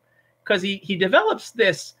opportunism, because he develops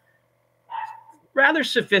this rather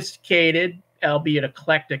sophisticated, albeit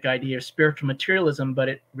eclectic idea of spiritual materialism, but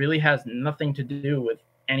it really has nothing to do with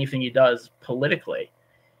anything he does politically.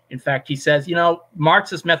 In fact, he says,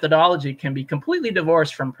 Marxist methodology can be completely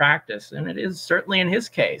divorced from practice, and it is certainly in his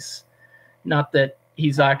case. Not that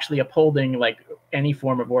he's actually upholding like any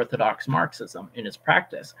form of orthodox Marxism in his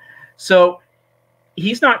practice. So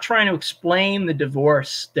he's not trying to explain the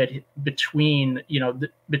divorce that between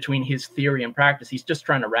his theory and practice. He's just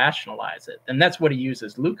trying to rationalize it, and that's what he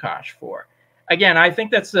uses Lukács for. Again, I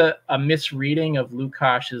think that's a misreading of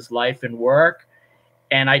Lukács's life and work.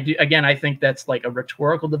 And I think that's like a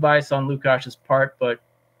rhetorical device on Lukács's part, but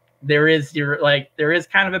there is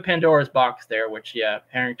kind of a Pandora's box there, which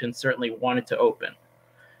Harrington certainly wanted to open.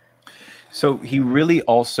 So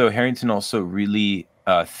Harrington also really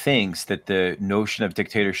thinks that the notion of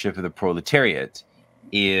dictatorship of the proletariat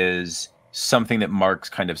is something that Marx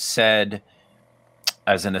kind of said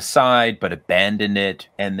as an aside, but abandoned it,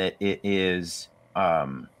 and that it is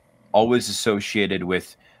always associated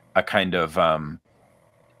with a kind of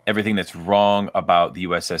everything that's wrong about the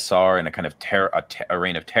USSR and a kind of a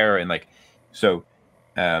reign of terror, and like so,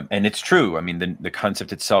 and it's true. I mean, the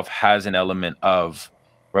concept itself has an element of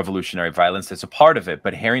revolutionary violence that's a part of it,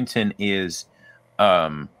 but Harrington is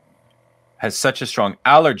has such a strong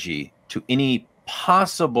allergy to any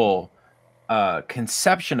possible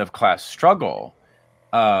conception of class struggle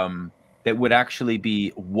that would actually be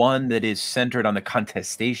one that is centered on the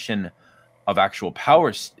contestation of actual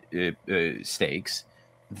power stakes,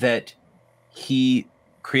 that he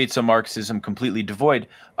creates a Marxism completely devoid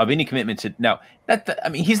of any commitment to. Now,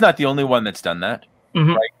 he's not the only one that's done that,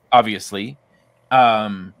 right? Obviously.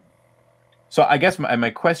 So I guess my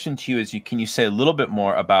question to you is, can you say a little bit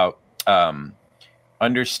more about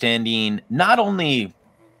understanding not only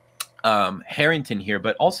Harrington here,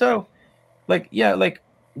 but also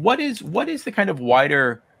what is the kind of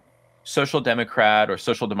wider social democrat or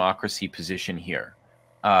social democracy position here,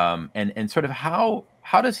 and sort of how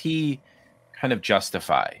does he kind of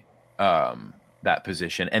justify that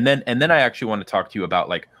position, and then I actually want to talk to you about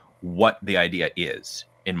like what the idea is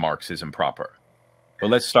in Marxism proper. But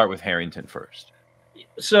let's start with Harrington first.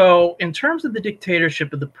 So in terms of the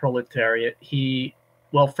dictatorship of the proletariat,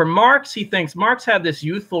 for Marx, he thinks Marx had this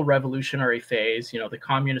youthful revolutionary phase, the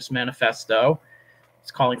Communist Manifesto. It's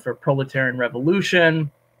calling for a proletarian revolution,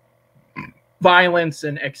 violence,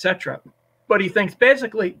 and etc. But he thinks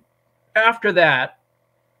basically after that,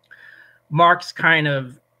 Marx kind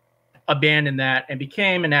of abandoned that and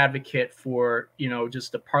became an advocate for,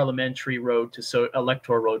 just a parliamentary road to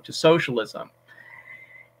electoral road to socialism.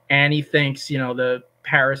 And he thinks, the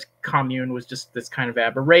Paris Commune was just this kind of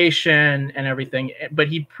aberration and everything. But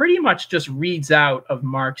he pretty much just reads out of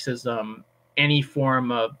Marxism any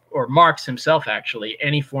form of, or Marx himself actually,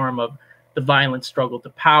 any form of the violent struggle to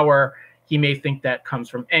power. He may think that comes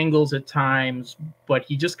from Engels at times, but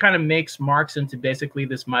he just kind of makes Marx into basically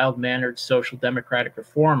this mild-mannered social democratic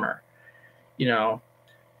reformer.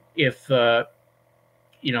 If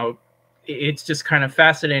you know, it's just kind of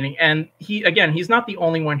fascinating. And he's not the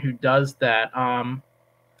only one who does that.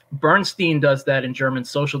 Bernstein does that in German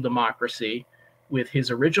Social Democracy with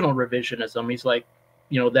his original revisionism. He's like,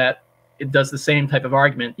 you know, that it does the same type of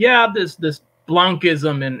argument. Yeah, there's this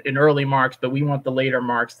Blankism in early Marx, but we want the later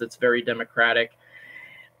Marx that's very democratic.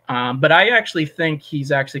 But I actually think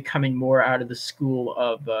he's actually coming more out of the school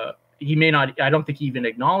of, he may not, I don't think he even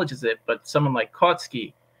acknowledges it, but someone like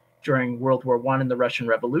Kautsky during World War I and the Russian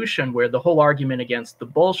Revolution, where the whole argument against the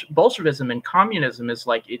Bolshevism and communism is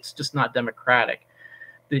like, it's just not democratic.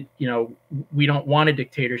 That, you know, we don't want a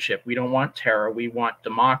dictatorship. We don't want terror. We want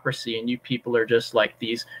democracy. And you people are just like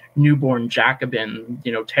these newborn Jacobin,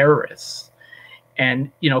 you know, terrorists.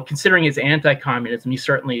 And, you know, considering his anti-communism,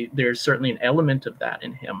 there's certainly an element of that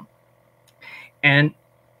in him. And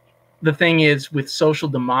the thing is, with social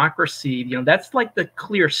democracy, you know, that's like the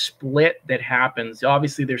clear split that happens.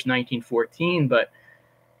 Obviously, there's 1914, but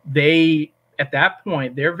at that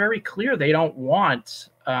point, they're very clear. They don't want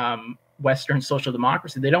Western social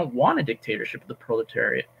democracy. They don't want a dictatorship of the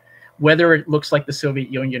proletariat, whether it looks like the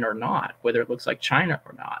Soviet Union or not, whether it looks like China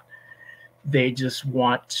or not. They just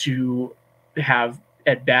want to have,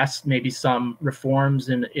 at best, maybe some reforms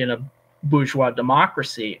in a bourgeois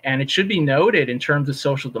democracy. And it should be noted, in terms of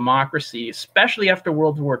social democracy, especially after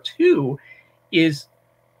World War II, is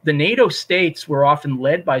the NATO states were often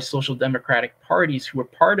led by social democratic parties who were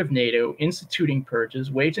part of NATO, instituting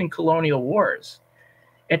purges, waging colonial wars.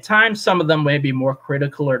 At times, some of them may be more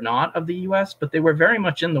critical or not of the U.S., but they were very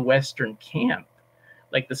much in the Western camp.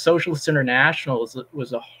 Like the Socialist International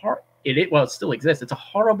was it still exists. It's a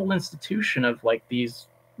horrible institution of like these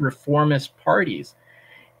reformist parties.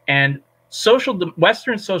 And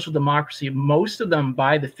Western social democracy, most of them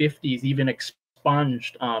by the 50s even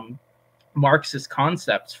expunged Marxist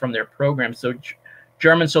concepts from their programs. So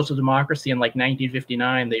German social democracy in like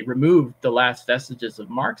 1959, they removed the last vestiges of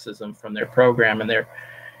Marxism from their program, and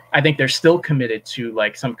I think they're still committed to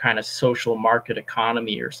like some kind of social market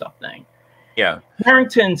economy or something. Yeah.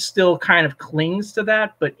 Harrington still kind of clings to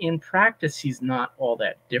that, but in practice, he's not all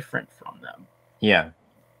that different from them. Yeah.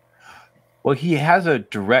 Well, he has a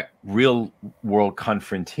direct real world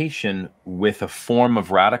confrontation with a form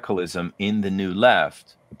of radicalism in the New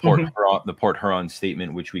Left, the Port Huron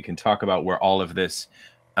statement, which we can talk about, where all of this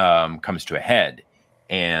comes to a head,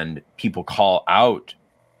 and people call out,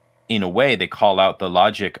 in a way, they call out the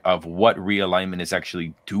logic of what realignment is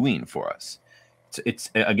actually doing for us. It's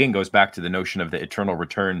again goes back to the notion of the eternal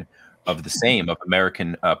return of the same of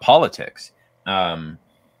American politics. And,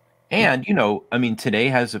 you know, I mean, today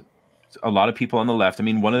has a lot of people on the left. I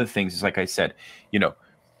mean, one of the things is, like I said, you know,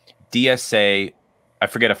 DSA, I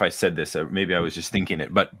forget if I said this, or maybe I was just thinking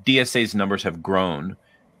it, but DSA's numbers have grown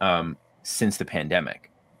since the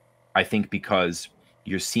pandemic. I think because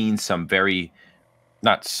you're seeing some very,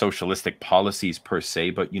 not socialistic policies per se,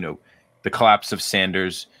 but, you know, the collapse of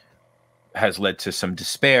Sanders has led to some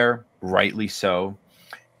despair, rightly so.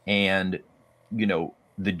 And, you know,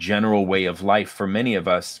 the general way of life for many of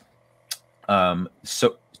us,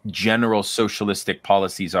 so general socialistic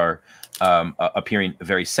policies are appearing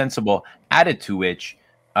very sensible, added to which,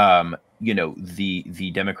 you know,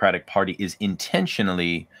 the Democratic Party is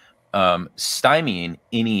intentionally stymieing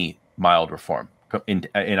any mild reform. And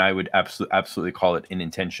I would absolutely call it an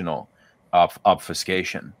intentional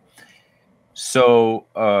obfuscation. So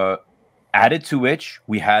added to which,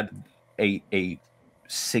 we had a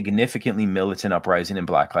significantly militant uprising in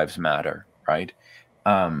Black Lives Matter, right?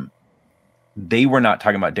 They were not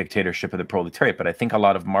talking about dictatorship of the proletariat, but I think a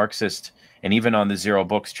lot of Marxist, and even on the Zer0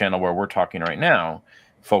 Books channel where we're talking right now,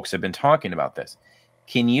 folks have been talking about this.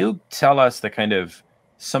 Can you tell us the kind of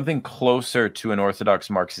something closer to an orthodox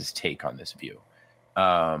Marxist take on this view?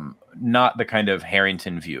 Not the kind of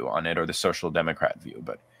Harrington view on it or the social democrat view,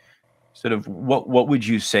 but sort of what would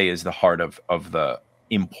you say is the heart of the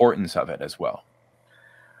importance of it as well?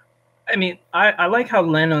 I mean, I like how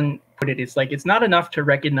Lennon put it. It's like, it's not enough to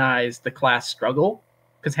recognize the class struggle,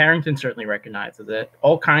 because Harrington certainly recognizes it.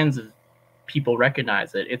 All kinds of people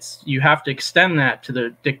recognize it. You have to extend that to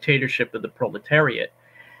the dictatorship of the proletariat.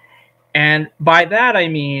 And by that, I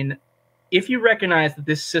mean, if you recognize that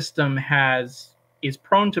this system is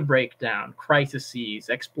prone to breakdown, crises,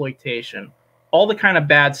 exploitation, all the kind of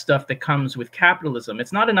bad stuff that comes with capitalism,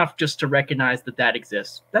 it's not enough just to recognize that that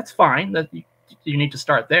exists. That's fine. You need to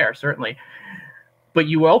start there, certainly. But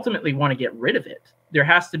you ultimately want to get rid of it. There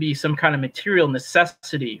has to be some kind of material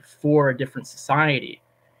necessity for a different society.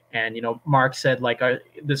 And, you know, Marx said, like,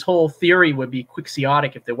 this whole theory would be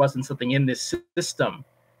quixotic if there wasn't something in this system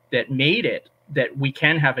that made it that we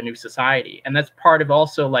can have a new society. And that's part of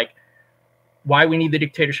also, like, why we need the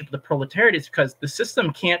dictatorship of the proletariat is because the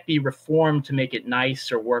system can't be reformed to make it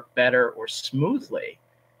nice or work better or smoothly.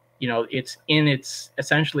 You know, it's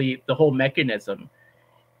essentially the whole mechanism.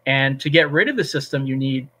 And to get rid of the system, you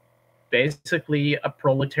need basically a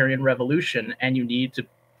proletarian revolution, and you need to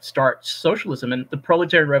start socialism. And the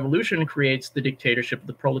proletarian revolution creates the dictatorship of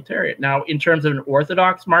the proletariat. Now, in terms of an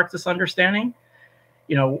orthodox Marxist understanding,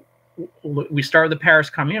 you know, we start with the Paris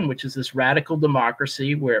Commune, which is this radical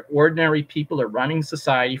democracy where ordinary people are running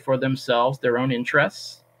society for themselves, their own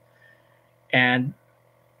interests.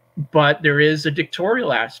 But there is a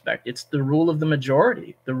dictatorial aspect. It's the rule of the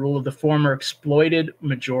majority, the rule of the former exploited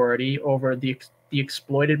majority over the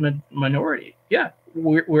exploited minority. Yeah,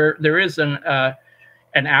 where there is an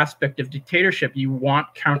aspect of dictatorship. You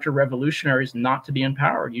want counter-revolutionaries not to be in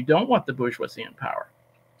power. You don't want the bourgeoisie in power.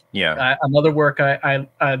 Yeah. Another work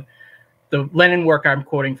the Lenin work I'm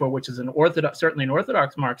quoting for, which is certainly an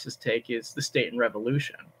orthodox Marxist take, is The State and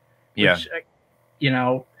Revolution. Yeah. Which, you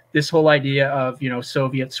know, this whole idea of, you know,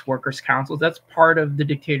 Soviets, workers' councils, that's part of the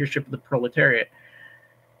dictatorship of the proletariat.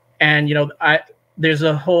 And, you know, there's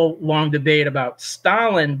a whole long debate about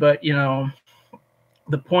Stalin, but, you know,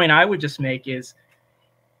 the point I would just make is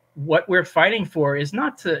what we're fighting for is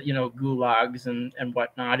not to, you know, gulags and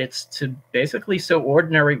whatnot. It's to basically so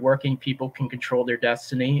ordinary working people can control their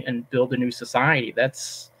destiny and build a new society.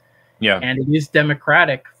 And it is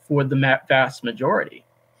democratic for the vast majority,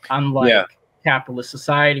 unlike capitalist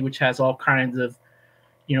society, which has all kinds of,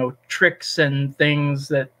 you know, tricks and things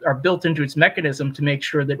that are built into its mechanism to make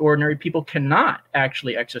sure that ordinary people cannot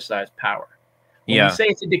actually exercise power. When we say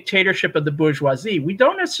it's a dictatorship of the bourgeoisie, we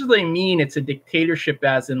don't necessarily mean it's a dictatorship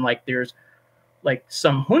as in like there's like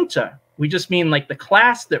some junta. We just mean like the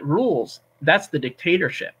class that rules, that's the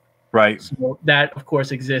dictatorship. Right. So that, of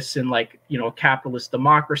course, exists in like, you know, a capitalist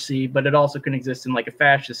democracy, but it also can exist in like a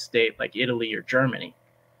fascist state like Italy or Germany.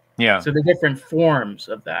 Yeah. So the different forms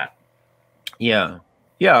of that. Yeah.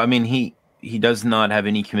 Yeah. I mean, he does not have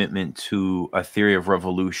any commitment to a theory of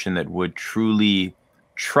revolution that would truly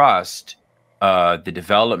trust the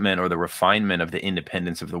development or the refinement of the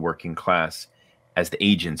independence of the working class as the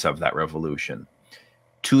agents of that revolution.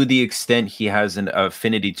 To the extent he has an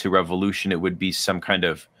affinity to revolution, it would be some kind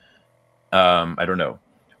of, I don't know,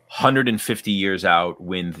 150 years out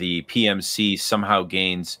when the PMC somehow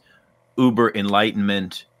gains uber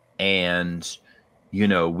enlightenment and, you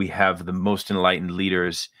know, we have the most enlightened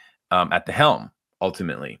leaders at the helm,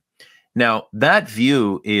 ultimately. Now, that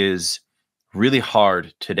view is really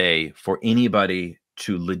hard today for anybody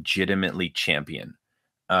to legitimately champion.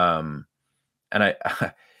 And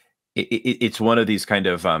it's one of these kind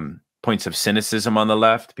of points of cynicism on the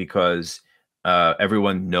left, because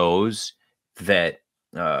everyone knows that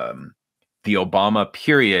the Obama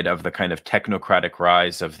period of the kind of technocratic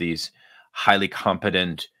rise of these highly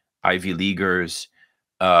competent Ivy Leaguers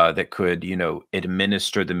that could, you know,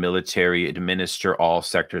 administer the military, administer all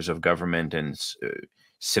sectors of government and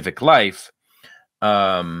civic life,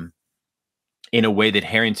 in a way that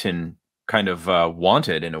Harrington kind of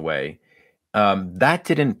wanted, in a way, that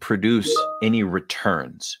didn't produce any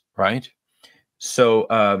returns, right? So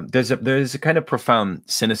there's a kind of profound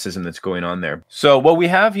cynicism that's going on there. So what we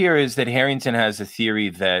have here is that Harrington has a theory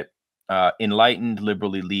that enlightened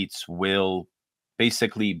liberal elites will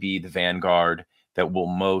basically be the vanguard that will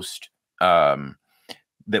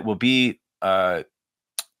be the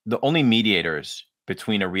only mediators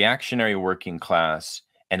between a reactionary working class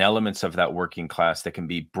and elements of that working class that can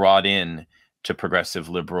be brought in to progressive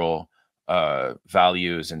liberal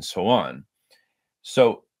values and so on.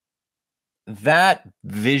 So that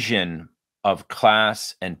vision of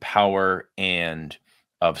class and power and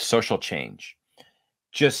of social change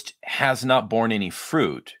just has not borne any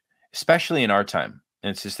fruit, especially in our time.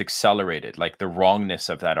 And it's just accelerated. Like the wrongness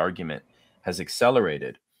of that argument has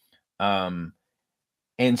accelerated. And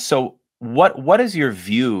so what is your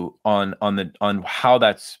view on how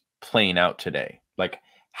that's playing out today? Like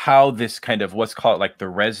how this kind of what's called like the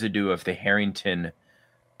residue of the Harrington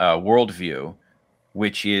worldview,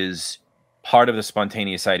 which is part of the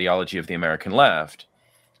spontaneous ideology of the American left,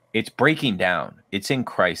 it's breaking down. It's in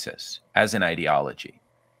crisis as an ideology.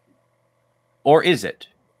 Or is it?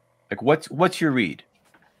 Like what's your read?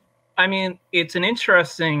 I mean, it's an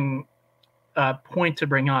interesting point to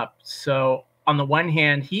bring up. So on the one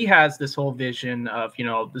hand, he has this whole vision of, you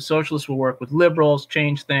know, the socialists will work with liberals,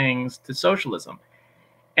 change things to socialism.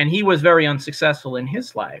 And he was very unsuccessful in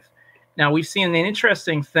his life. Now, we've seen an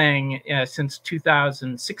interesting thing since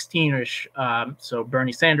 2016-ish. So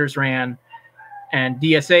Bernie Sanders ran and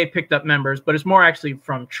DSA picked up members, but it's more actually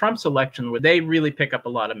from Trump's election where they really pick up a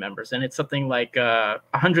lot of members. And it's something like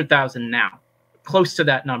 100,000 now. close to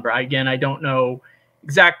that number. Again, I don't know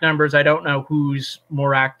exact numbers. I don't know who's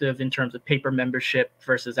more active in terms of paper membership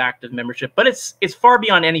versus active membership, but it's far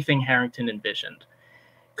beyond anything Harrington envisioned.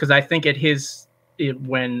 Because I think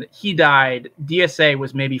when he died, DSA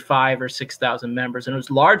was maybe 5,000 or 6,000 members, and it was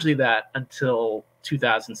largely that until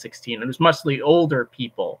 2016. And it was mostly older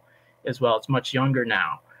people as well. It's much younger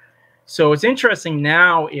now. So what's interesting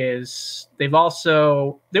now is there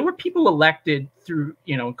were people elected through,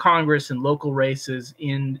 Congress and local races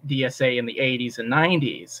in DSA in the 80s and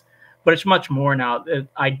 90s, but it's much more now.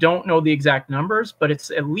 I don't know the exact numbers, but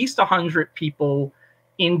it's at least 100 people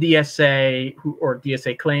in DSA or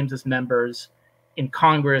DSA claims as members in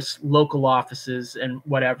Congress, local offices, and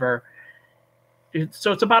whatever.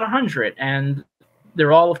 So it's about 100, and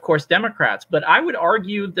they're all, of course, Democrats. But I would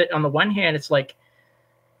argue that on the one hand, it's like,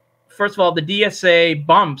 first of all, the DSA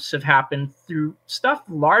bumps have happened through stuff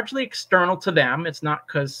largely external to them. It's not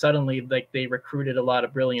because suddenly they recruited a lot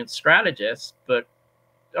of brilliant strategists, but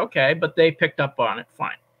okay, but they picked up on it,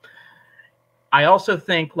 fine. I also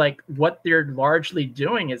think what they're largely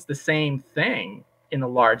doing is the same thing in a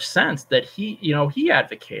large sense that he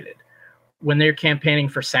advocated when they're campaigning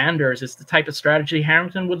for Sanders. It's the type of strategy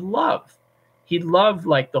Harrington would love. He'd love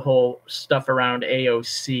the whole stuff around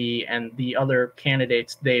AOC and the other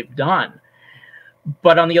candidates they've done.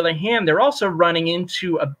 But on the other hand, they're also running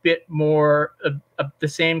into a bit more of the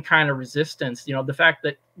same kind of resistance. The fact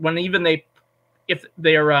that if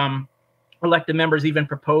their elected members even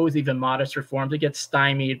propose even modest reforms, it gets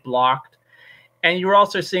stymied, blocked. And you're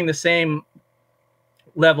also seeing the same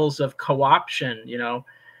levels of co-option,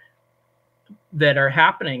 that are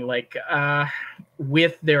happening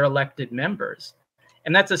with their elected members.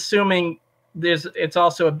 And that's assuming it's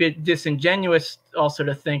also a bit disingenuous also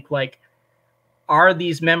to think are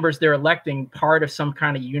these members they're electing part of some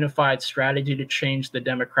kind of unified strategy to change the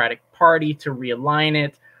Democratic Party, to realign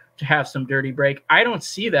it, to have some dirty break? I don't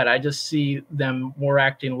see that. I just see them more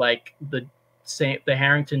acting like the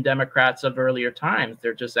Harrington Democrats of earlier times.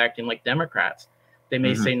 They're just acting like Democrats. They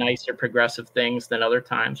may say nicer progressive things than other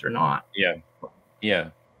times or not. Yeah.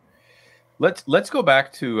 Let's go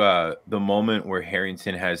back to the moment where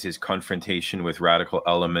Harrington has his confrontation with radical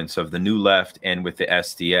elements of the New Left and with the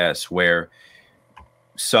SDS, where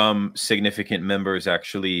some significant members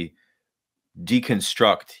actually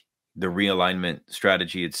deconstruct the realignment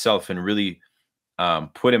strategy itself and really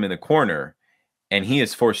put him in the corner, and he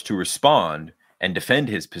is forced to respond and defend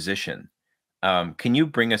his position. Can you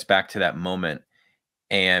bring us back to that moment?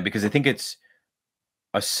 And because I think it's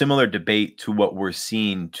a similar debate to what we're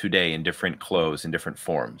seeing today in different clothes and different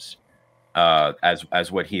forms,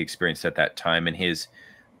 as what he experienced at that time in his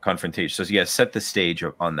confrontation. So set the stage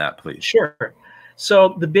on that, please. Sure.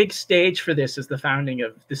 So the big stage for this is the founding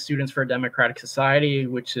of the Students for a Democratic Society,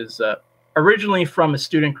 which is originally from a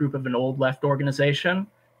student group of an old left organization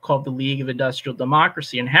called the League of Industrial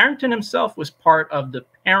Democracy. And Harrington himself was part of the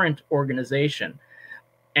parent organization.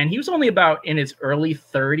 And he was only about in his early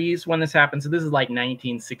 30s when this happened. So this is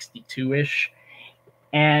 1962-ish.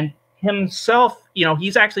 And himself,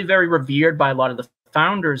 he's actually very revered by a lot of the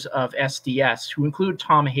founders of SDS, who include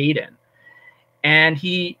Tom Hayden. And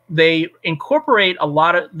they incorporate a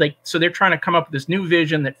lot of so they're trying to come up with this new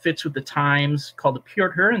vision that fits with the times called the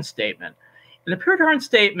Pure Statement. And the Pure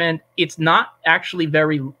Statement, it's not actually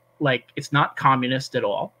very it's not communist at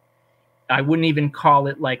all. I wouldn't even call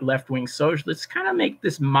it left-wing socialists. Kind of make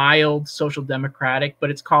this mild social democratic, but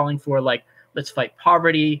it's calling for let's fight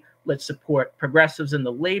poverty, let's support progressives in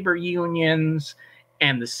the labor unions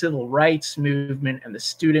and the civil rights movement and the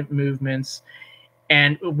student movements.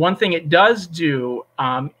 And one thing it does do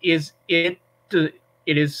is it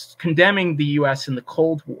is condemning the U.S. in the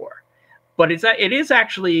Cold War, but it is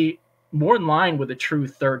actually more in line with a true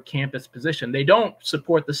third campus position. They don't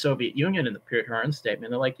support the Soviet Union in the Pure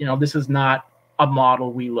Statement. They're like, this is not a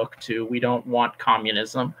model we look to. We don't want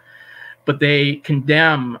communism. But they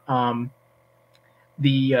condemn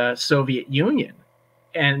the Soviet Union.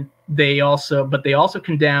 And they also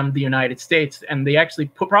condemn the United States. And they actually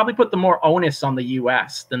probably put the more onus on the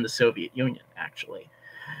U.S. than the Soviet Union, actually.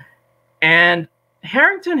 And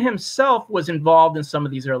Harrington himself was involved in some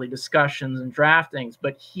of these early discussions and draftings,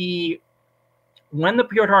 but when the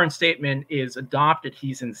Pure Statement is adopted,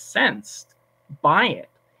 he's incensed by it,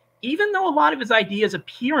 even though a lot of his ideas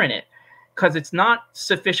appear in it, because it's not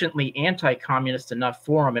sufficiently anti-communist enough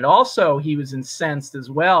for him. And also, he was incensed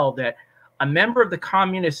as well that a member of the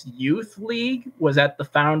Communist Youth League was at the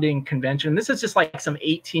founding convention. This is just some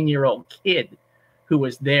 18-year-old kid who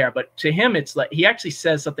was there, but to him, it's he actually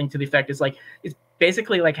says something to the effect, it's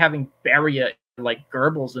basically having Beria,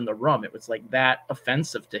 Goebbels in the room. It was that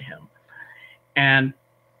offensive to him. And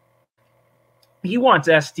he wants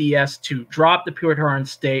SDS to drop the Puritan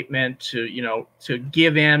statement, to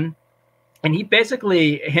give in. And he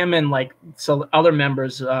basically, him and like some other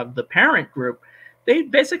members of the parent group, they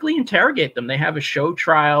basically interrogate them. They have a show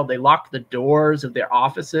trial. They lock the doors of their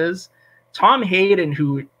offices. Tom Hayden,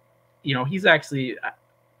 who, he's actually,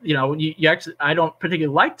 you actually, I don't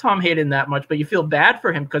particularly like Tom Hayden that much, but you feel bad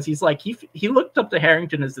for him because he's like, he looked up to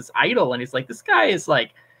Harrington as this idol. And he's like, this guy is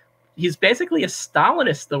like, he's basically a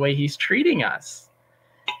Stalinist the way he's treating us.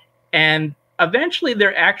 And eventually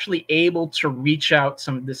they're actually able to reach out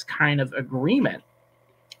some of this kind of agreement.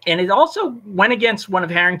 And it also went against one of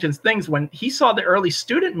Harrington's things when he saw the early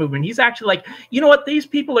student movement. He's actually like, you know what, these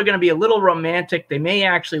people are going to be a little romantic. They may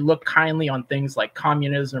actually look kindly on things like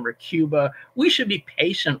communism or Cuba. We should be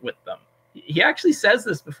patient with them. He actually says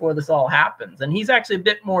this before this all happens. And he's actually a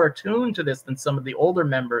bit more attuned to this than some of the older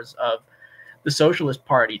members of the Socialist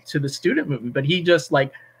Party to the student movement. But he just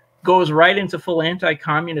like goes right into full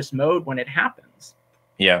anti-communist mode when it happens.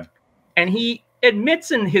 Yeah. And he admits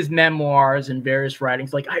in his memoirs and various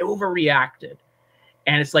writings, like, I overreacted.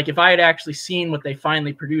 And it's like, if I had actually seen what they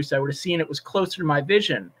finally produced, I would have seen it was closer to my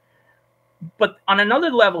vision. But on another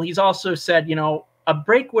level, he's also said, a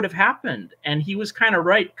break would have happened. And he was kind of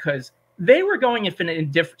right, because they were going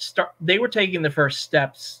they were taking the first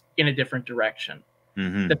steps in a different direction.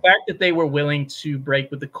 Mm-hmm. The fact that they were willing to break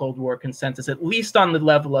with the Cold War consensus, at least on the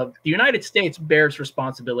level of the United States bears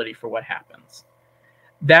responsibility for what happens.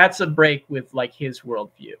 That's a break with like his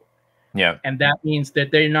worldview. Yeah. And that means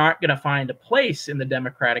that they're not going to find a place in the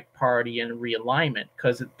Democratic Party in realignment,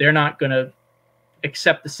 because they're not going to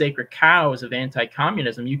accept the sacred cows of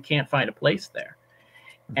anti-communism. You can't find a place there.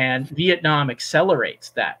 And Vietnam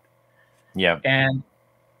accelerates that. Yeah. And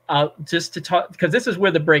just to talk, because this is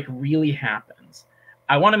where the break really happens,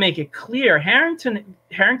 I want to make it clear, Harrington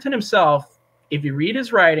himself, if you read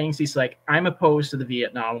his writings, he's like, I'm opposed to the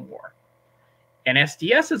Vietnam War. And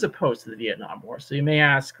SDS is opposed to the Vietnam War. So you may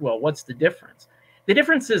ask, well, what's the difference? The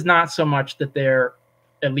difference is not so much that they're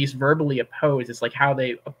at least verbally opposed. It's like how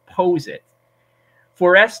they oppose it.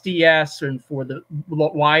 For SDS and for the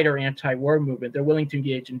wider anti-war movement, they're willing to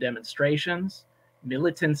engage in demonstrations,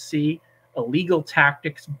 militancy, illegal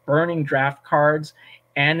tactics, burning draft cards,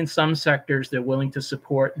 and in some sectors, they're willing to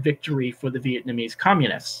support victory for the Vietnamese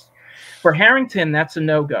communists. For Harrington, that's a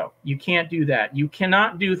no-go. You can't do that. You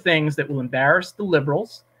cannot do things that will embarrass the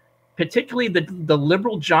liberals, particularly the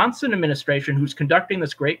liberal Johnson administration, who's conducting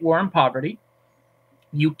this great war on poverty.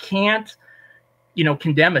 You can't,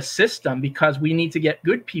 condemn a system, because we need to get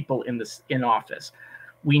good people in office.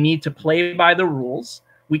 We need to play by the rules.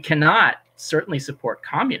 We cannot certainly support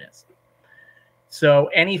communism. So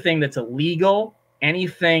anything that's illegal,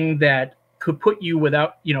 anything that could put you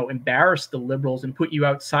embarrass the liberals and put you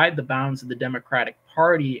outside the bounds of the Democratic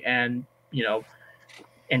Party and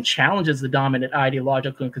challenges the dominant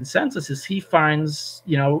ideological consensus, he finds,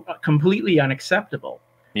 completely unacceptable.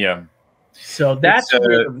 Yeah. So that's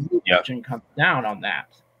where the religion comes down on that.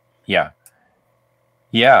 Yeah.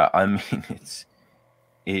 Yeah. I mean,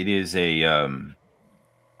 it is a,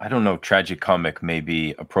 I don't know, tragicomic may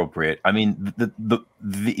be appropriate. I mean,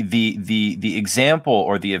 the example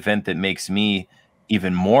or the event that makes me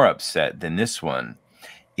even more upset than this one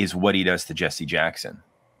is what he does to Jesse Jackson.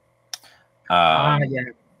 Yeah.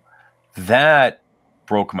 That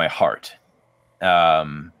broke my heart.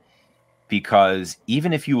 Because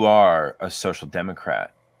even if you are a social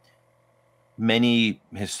democrat, many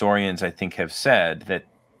historians, I think, have said that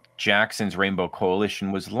Jackson's Rainbow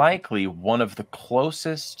Coalition was likely one of the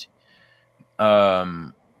closest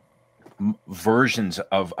versions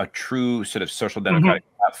of a true sort of social democratic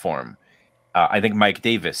platform. I think Mike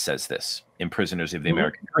Davis says this in Prisoners of the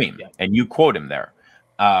American Dream, and you quote him there.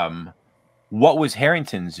 What was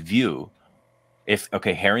Harrington's view?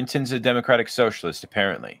 Harrington's a democratic socialist,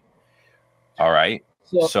 apparently. All right.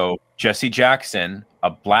 So Jesse Jackson,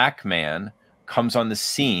 a black man, comes on the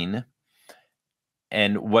scene.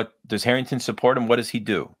 And what does Harrington support him? What does he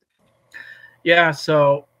do? Yeah,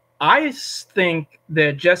 so I think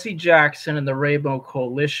that Jesse Jackson and the Rainbow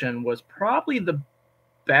Coalition was probably the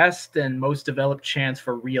best and most developed chance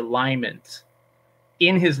for realignment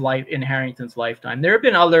in Harrington's lifetime. There have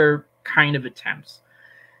been other kind of attempts,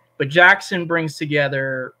 but Jackson brings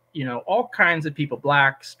together, all kinds of people,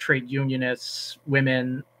 blacks, trade unionists,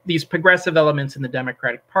 women, these progressive elements in the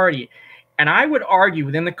Democratic Party. And I would argue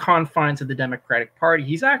within the confines of the Democratic Party,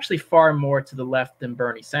 he's actually far more to the left than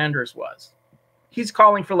Bernie Sanders was. He's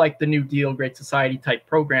calling for like the New Deal, Great Society type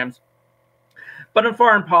programs. But in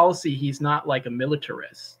foreign policy, he's not like a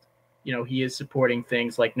militarist. He is supporting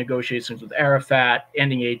things like negotiations with Arafat,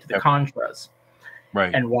 ending aid to the Contras.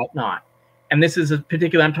 right, and whatnot. And this is a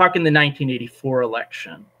particular, I'm talking the 1984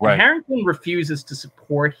 election. right. And Harrington refuses to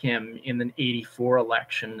support him in the 84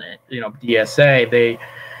 election. You know, DSA,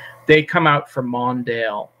 they come out for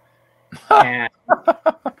Mondale and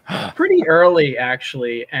pretty early,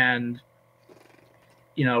 actually. And,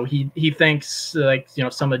 you know, he thinks like, you know,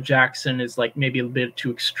 some of Jackson is like maybe a bit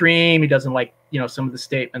too extreme. He doesn't like, you know, some of the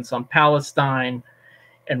statements on Palestine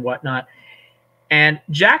and whatnot. And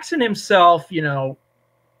Jackson himself, you know,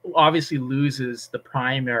 obviously loses the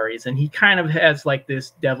primaries, and he kind of has like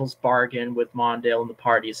this devil's bargain with Mondale and the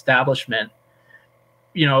party establishment.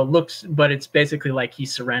 You know, but it's basically like he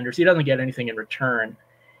surrenders. He doesn't get anything in return.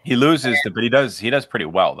 He loses, but he does pretty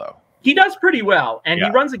well though. He does pretty well, and Yeah.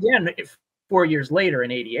 he runs again 4 years later in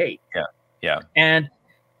 '88. Yeah. And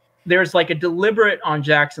there's like a deliberate on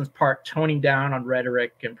Jackson's part toning down on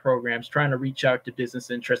rhetoric and programs, trying to reach out to business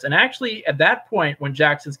interests. And actually, at that point, when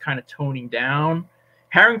Jackson's kind of toning down,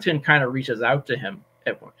 Harrington kind of reaches out to him,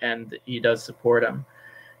 and he does support him.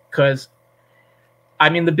 Because, I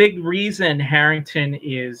mean, the big reason Harrington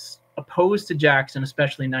is opposed to Jackson,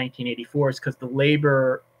 especially in 1984, is because the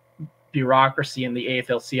labor bureaucracy in the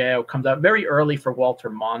AFL-CIO comes out very early for Walter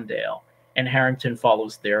Mondale, and Harrington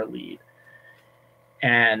follows their lead.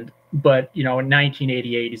 But, you know, in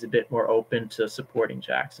 1988, he's a bit more open to supporting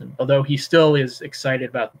Jackson, although he still is excited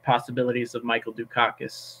about the possibilities of Michael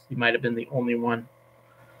Dukakis. He might have been the only one.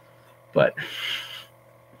 But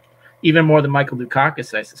even more than Michael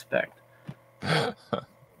Dukakis, I suspect.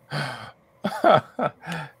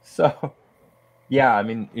 So, yeah, I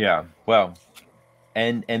mean, yeah, well,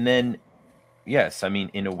 and then, yes, I mean,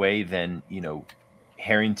 in a way, then, you know,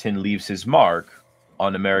 Harrington leaves his mark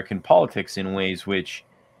on American politics in ways which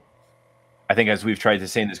I think, as we've tried to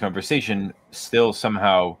say in this conversation, still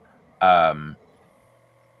somehow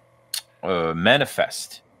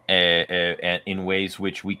manifest in ways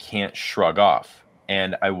which we can't shrug off.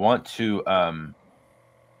 And I want to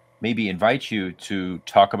maybe invite you to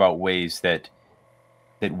talk about ways that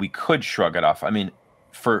we could shrug it off. I mean,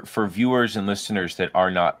 for viewers and listeners that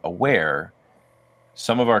are not aware,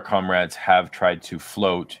 some of our comrades have tried to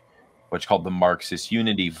float what's called the Marxist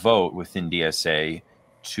unity vote within DSA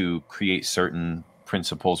to create certain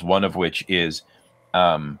principles, one of which is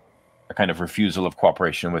a kind of refusal of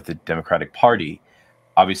cooperation with the Democratic Party.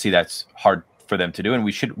 Obviously, that's hard for them to do, and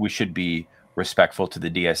we should be respectful to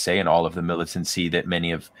the DSA, and all of the militancy that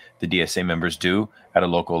many of the DSA members do at a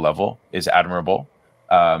local level is admirable.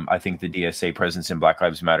 I think the DSA presence in Black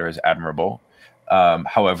Lives Matter is admirable.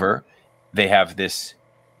 However, they have this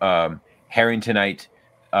Harringtonite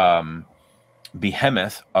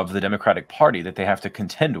behemoth of the Democratic Party that they have to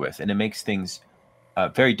contend with, and it makes things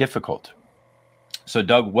very difficult. So,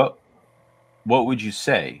 Doug, what would you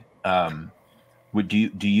say? Do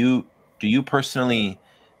you personally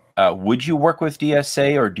would you work with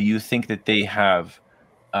DSA, or do you think that they have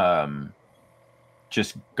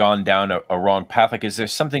just gone down a wrong path? Like, is there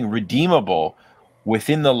something redeemable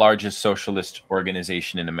within the largest socialist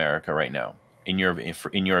organization in America right now, in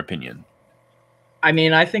your opinion? I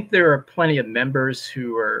mean, I think there are plenty of members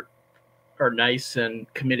who are nice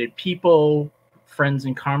and committed people, friends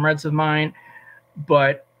and comrades of mine.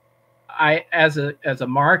 But I, as a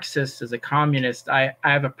Marxist, as a communist, I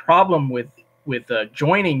have a problem with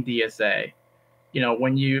joining DSA. You know,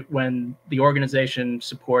 when the organization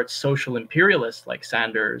supports social imperialists like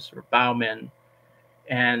Sanders or Bauman,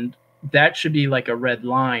 and that should be like a red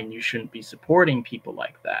line. You shouldn't be supporting people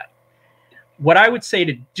like that. What I would say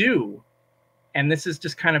to do, and this is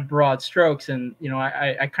just kind of broad strokes, and, you know,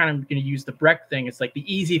 I kind of going to use the Brecht thing. It's like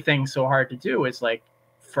the easy thing so hard to do is like,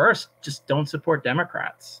 first, just don't support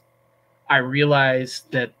Democrats. I realize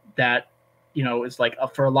that, you know, is like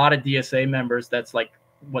for a lot of DSA members, that's like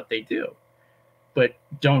what they do, but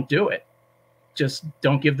don't do it. Just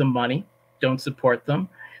don't give them money. Don't support them.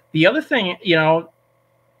 The other thing, you know,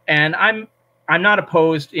 and I'm not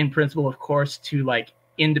opposed in principle, of course, to like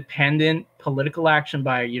independent political action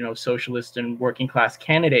by, you know, socialist and working class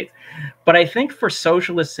candidates. But I think for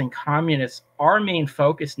socialists and communists, our main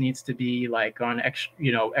focus needs to be like on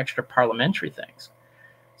extra parliamentary things.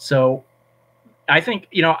 So I think,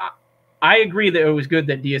 you know, I agree that it was good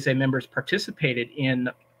that DSA members participated in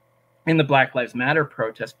the Black Lives Matter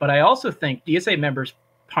protest, but I also think DSA members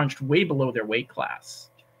punched way below their weight class,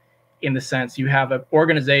 in the sense you have an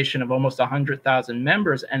organization of almost 100,000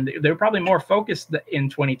 members, and they're probably more focused in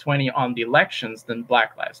 2020 on the elections than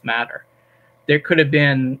Black Lives Matter. There could have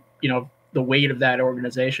been, you know, the weight of that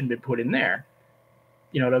organization been put in there,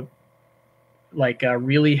 you know, to like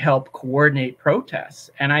really help coordinate protests.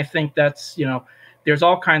 And I think that's, you know, there's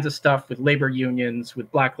all kinds of stuff with labor unions,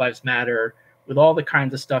 with Black Lives Matter, with all the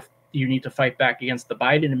kinds of stuff you need to fight back against the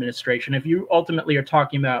Biden administration, if you ultimately are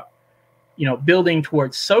talking about, you know, building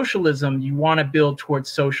towards socialism, you want to build towards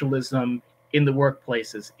socialism in the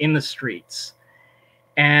workplaces, in the streets.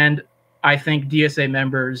 And I think DSA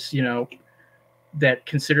members, you know, that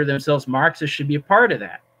consider themselves Marxists should be a part of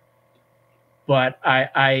that. But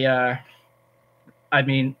I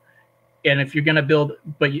mean, and if you're going to build,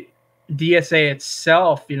 but DSA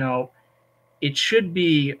itself, you know, it should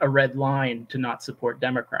be a red line to not support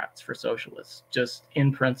Democrats for socialists, just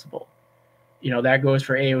in principle. You know, that goes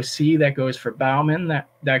for AOC, that goes for Bauman,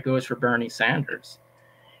 that goes for Bernie Sanders.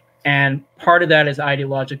 And part of that is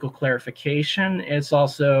ideological clarification. It's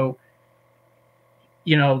also,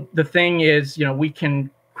 you know, the thing is, you know, we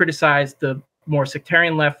can criticize the more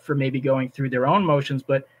sectarian left for maybe going through their own motions,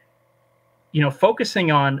 but, you know,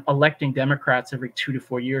 focusing on electing Democrats every 2 to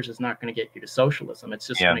 4 years is not going to get you to socialism. It's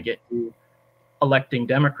just going to get you electing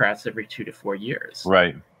Democrats every 2 to 4 years.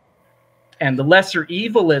 Right. And the lesser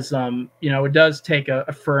evilism, you know, it does take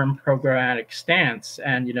a firm programmatic stance.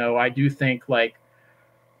 And, you know, I do think like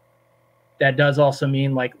that does also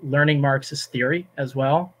mean like learning Marxist theory as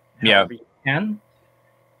well. However you can.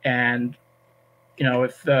 And, you know,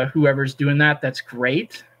 if whoever's doing that, that's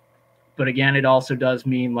great. But again, it also does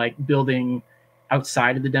mean like building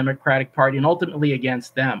outside of the Democratic Party and ultimately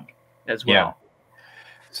against them as well. Yeah.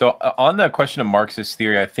 So on the question of Marxist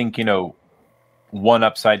theory, I think, you know, one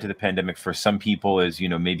upside to the pandemic for some people is, you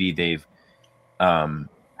know, maybe they've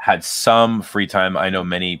had some free time. I know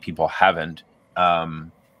many people haven't,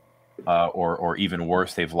 or even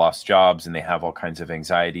worse, they've lost jobs and they have all kinds of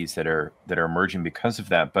anxieties that are emerging because of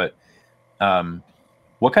that. But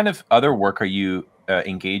what kind of other work are you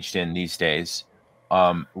engaged in these days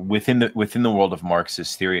within the world of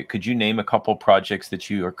Marxist theory? Could you name a couple projects that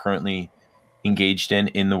you are currently engaged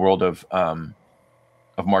in the world of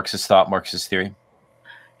Marxist thought, Marxist theory?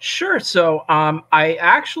 Sure. So I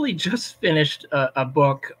actually just finished a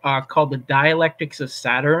book called The Dialectics of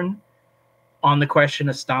Saturn on the question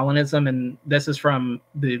of Stalinism. And this is from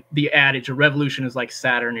the adage, a revolution is like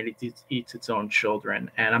Saturn, it eats its own children.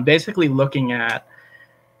 And I'm basically looking at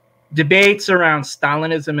debates around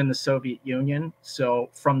Stalinism in the Soviet Union. So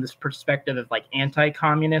from this perspective of like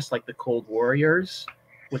anti-communists, like the Cold Warriors,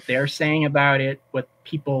 what they're saying about it, what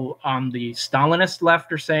people on the Stalinist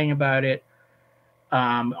left are saying about it,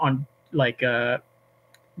 on like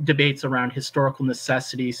debates around historical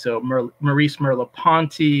necessity. So Maurice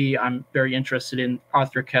Merleau-Ponty, I'm very interested in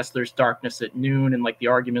Arthur Koestler's Darkness at Noon and like the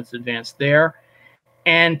arguments advanced there,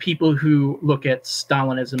 and people who look at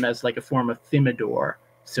Stalinism as like a form of Thermidor,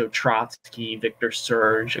 so Trotsky, Victor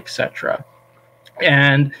Serge, etc.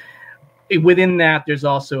 And within that, there's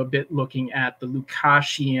also a bit looking at the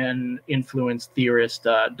Lukashian influence theorist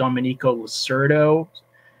Domenico Lacerdo,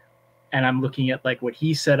 and I'm looking at like what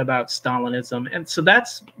he said about Stalinism. And so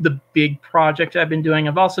that's the big project I've been doing.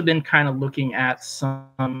 I've also been kind of looking at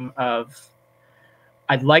some of,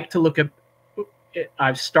 I'd like to look at,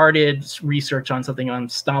 I've started research on something on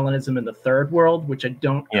Stalinism in the Third World, which I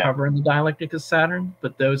don't cover in the Dialectic of Saturn,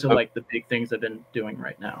 but those are like the big things I've been doing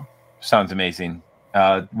right now. Sounds amazing.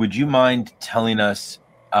 Would you mind telling us,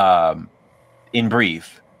 in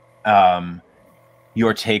brief,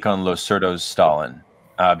 your take on Lacerdo's Stalin?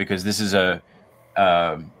 Because this is a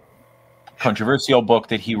controversial book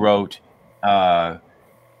that he wrote.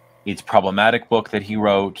 It's a problematic book that he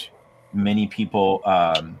wrote. Many people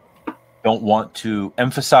don't want to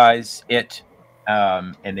emphasize it,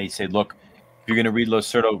 and they say, "Look, if you're going to read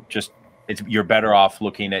Lacerdo, you're better off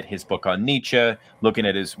looking at his book on Nietzsche, looking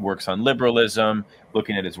at his works on liberalism,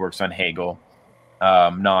 looking at his works on Hegel,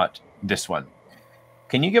 not this one."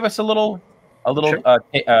 Can you give us a little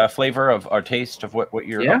sure. Flavor of our taste of what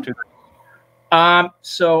you're up to?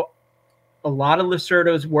 So a lot of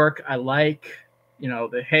Lacerdo's work I like, you know,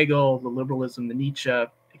 the Hegel, the liberalism, the Nietzsche,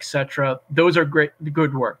 etc. Those are great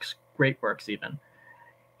works even.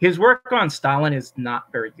 His work on Stalin is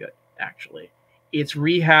not very good, actually. It's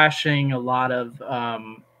rehashing a lot of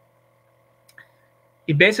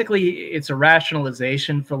it's a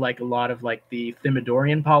rationalization for like a lot of like the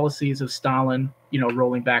Thermidorian policies of Stalin, you know,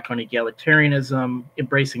 rolling back on egalitarianism,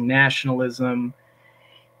 embracing nationalism,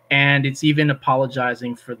 and it's even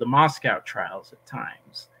apologizing for the Moscow trials at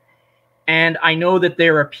times. And I know that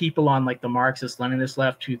there are people on like the Marxist Leninist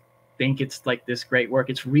left who think it's like this great work.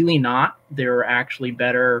 It's really not. There are actually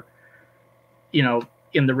better, you know,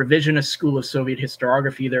 in the revisionist school of Soviet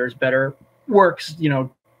historiography, there's better works, you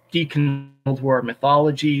know, deconstructing war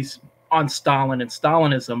mythologies on Stalin and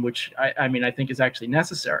Stalinism, which I mean, I think is actually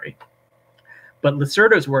necessary. But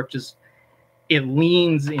Lacerdo's work it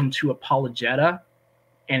leans into apologeta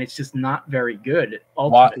and it's just not very good.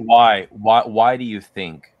 Ultimately. Why do you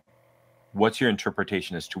think? What's your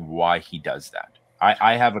interpretation as to why he does that?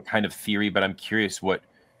 I have a kind of theory, but I'm curious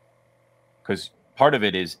because part of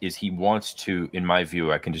it is he wants to, in my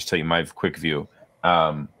view, I can just tell you my quick view,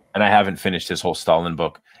 and I haven't finished his whole Stalin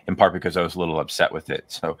book, in part because I was a little upset with it.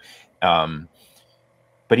 So,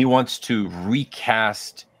 but he wants to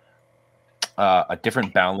recast a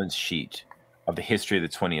different balance sheet of the history of the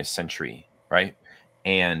 20th century, right?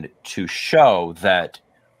 And to show that,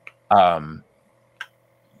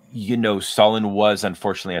 Stalin was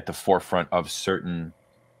unfortunately at the forefront of certain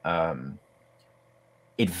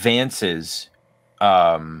advances,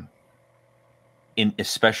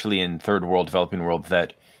 especially in third world, developing world,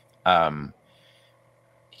 that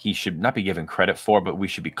he should not be given credit for, but we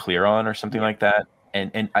should be clear on, or something like that.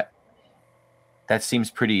 And that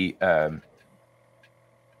seems pretty.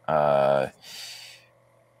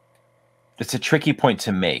 It's a tricky point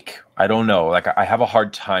to make. I don't know. Like, I have a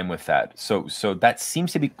hard time with that. So that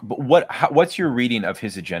seems to be. But what's your reading of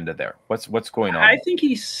his agenda there? What's going on? I think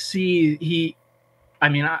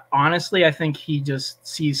honestly, I think he just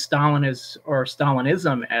sees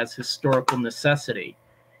Stalinism as historical necessity.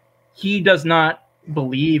 He does not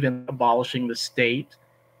believe in abolishing the state.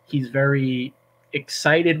 He's very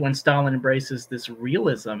excited when Stalin embraces this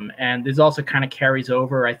realism, and this also kind of carries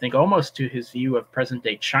over, I think, almost to his view of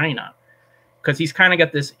present-day China, because he's kind of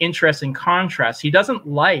got this interesting contrast. He doesn't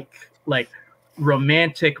like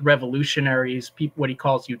romantic revolutionaries, what he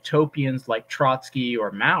calls utopians like Trotsky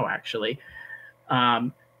or Mao, actually,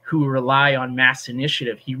 who rely on mass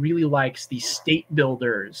initiative. He really likes these state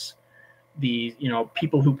builders, the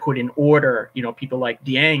people who put in order, people like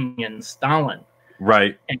Deng and Stalin.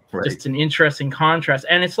 Right. And just an interesting contrast.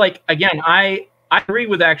 And it's like, again, I agree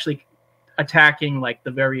with actually attacking like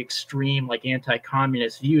the very extreme, like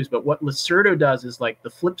anti-communist views, but what Zer0 does is like the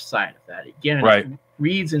flip side of that. Again, right. It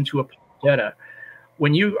reads into a vendetta.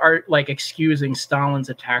 When you are like excusing Stalin's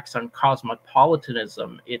attacks on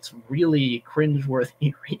cosmopolitanism, it's really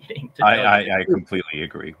cringeworthy reading. I completely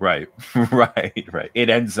agree. Right. Right.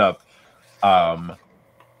 It ends up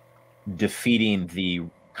defeating the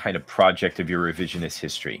kind of project of your revisionist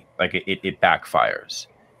history. Like it backfires.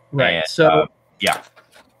 Right. And, so yeah.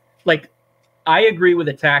 Like, I agree with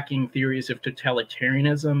attacking theories of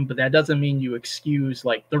totalitarianism, but that doesn't mean you excuse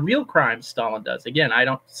like the real crimes Stalin does. Again,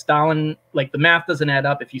 Stalin, like the math doesn't add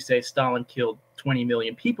up if you say Stalin killed 20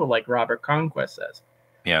 million people like Robert Conquest says.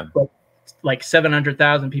 Yeah. But like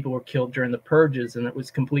 700,000 people were killed during the purges, and it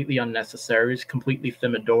was completely unnecessary. It was completely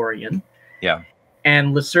Thermidorian. Yeah.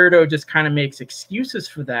 And Zer0 just kind of makes excuses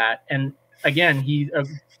for that. And again, he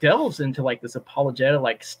delves into like this apologetic,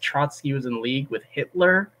 like Trotsky was in league with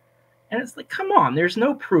Hitler. And it's like, come on, there's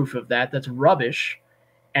no proof of that. That's rubbish.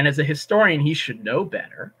 And as a historian, he should know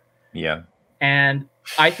better. Yeah. And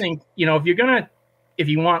I think, if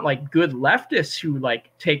you want like good leftists who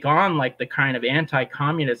like take on like the kind of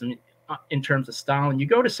anti-communism in terms of Stalin, you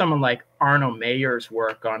go to someone like Arno Mayer's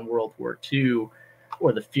work on World War II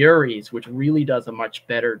or the Furies, which really does a much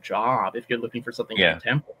better job if you're looking for something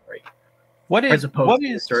contemporary. As opposed to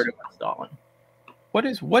Zer0 and Stalin. What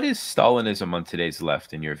is Stalinism on today's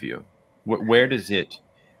left, in your view? Where does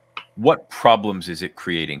what problems is it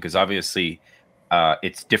creating? Because obviously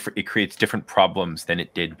it's different. It creates different problems than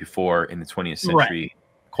it did before in the 20th century, right.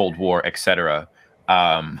 Cold War, etc.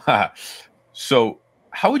 So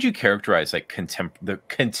how would you characterize like the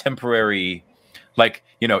contemporary, like,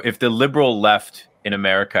 if the liberal left in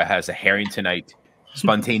America has a Harringtonite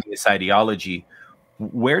spontaneous ideology,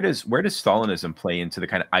 where does Stalinism play into the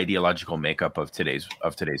kind of ideological makeup of today's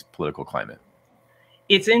political climate?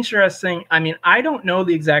 It's interesting. I mean, I don't know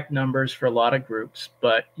the exact numbers for a lot of groups,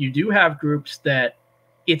 but you do have groups that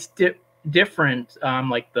it's different,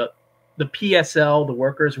 like the PSL, the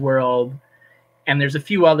Workers' World, and there's a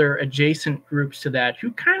few other adjacent groups to that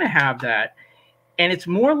who kind of have that. And it's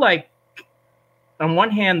more like, on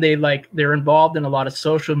one hand, they're involved in a lot of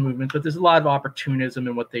social movements, but there's a lot of opportunism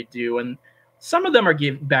in what they do. And some of them are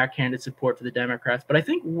giving backhanded support for the Democrats. But I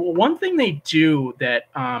think one thing they do that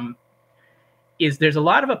is there's a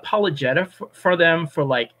lot of apologetic for them for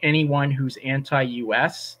like anyone who's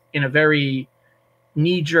anti-US in a very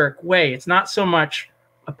knee-jerk way. It's not so much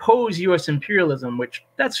oppose US imperialism, which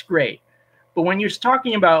that's great. But when you're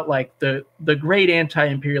talking about like the great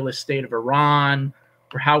anti-imperialist state of Iran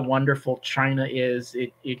or how wonderful China is,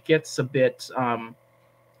 it gets a bit,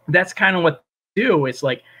 that's kind of what they do. It's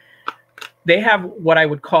like they have what I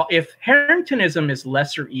would call, if Harringtonism is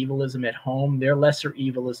lesser evilism at home, they're lesser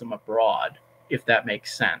evilism abroad, if that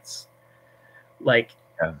makes sense. Like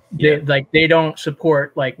they don't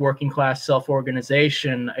support like working class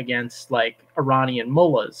self-organization against like Iranian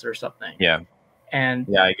mullahs or something. Yeah. And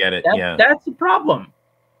yeah, I get it. That's a problem.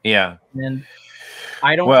 Yeah. And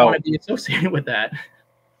I don't want to be associated with that.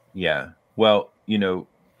 Yeah. Well, you know,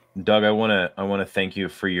 Doug, I want to thank you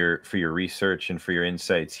for your research and for your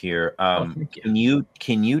insights here. Can you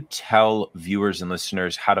tell viewers and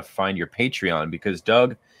listeners how to find your Patreon? Because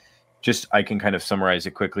Doug, I can kind of summarize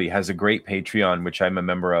it quickly, has a great Patreon, which I'm a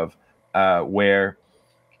member of, where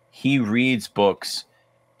he reads books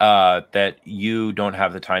that you don't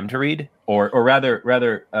have the time to read, or rather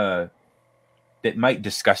that might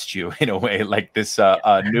disgust you in a way, like this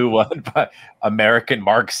new one by American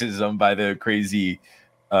Marxism by the crazy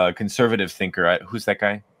conservative thinker. Who's that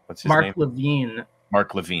guy? What's his name? Mark Levine.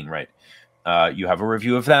 Mark Levine, right. You have a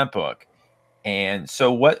review of that book. And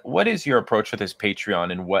so what is your approach with this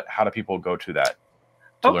Patreon, and how do people go to that?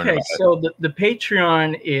 Okay, so the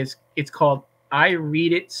Patreon it's called I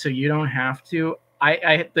Read It So You Don't Have To.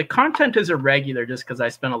 The content is irregular just because I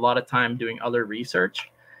spent a lot of time doing other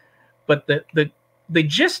research. But the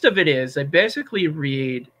gist of it is I basically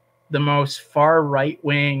read the most far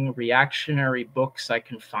right-wing reactionary books I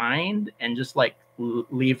can find and just like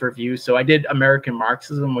leave reviews. So I did American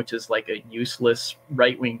Marxism, which is like a useless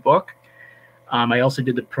right-wing book. I also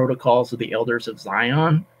did the Protocols of the Elders of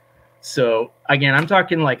Zion. So again, I'm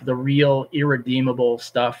talking like the real irredeemable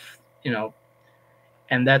stuff, you know,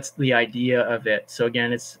 and that's the idea of it. So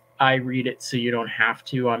again, it's I Read It So You Don't Have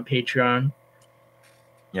To on Patreon.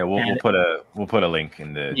 Yeah, we'll put a link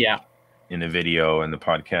in the video and the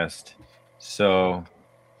podcast. So,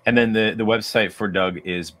 and then the website for Doug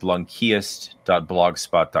is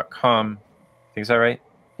blunkiest.blogspot.com. I think is that right?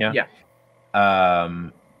 Yeah. Yeah.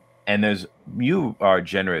 And you are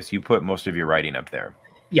generous. You put most of your writing up there.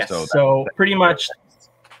 Yes. So pretty much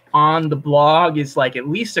on the blog is like at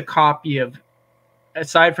least a copy of,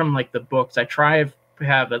 aside from like the books, I try to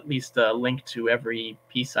have at least a link to every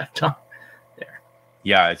piece I've done there.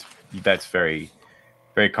 Yeah, that's very,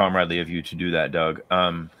 very comradely of you to do that, Doug.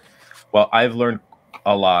 Well, I've learned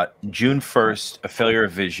a lot. June 1st, A Failure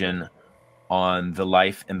of Vision on the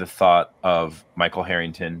life and the thought of Michael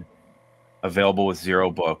Harrington, available with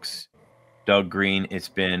Zer0 Books. Doug Greene, it's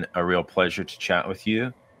been a real pleasure to chat with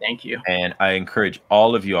you. Thank you. And I encourage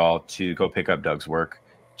all of you all to go pick up Doug's work,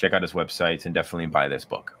 check out his websites, and definitely buy this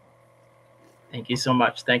book. Thank you so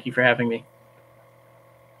much. Thank you for having me.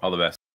 All the best.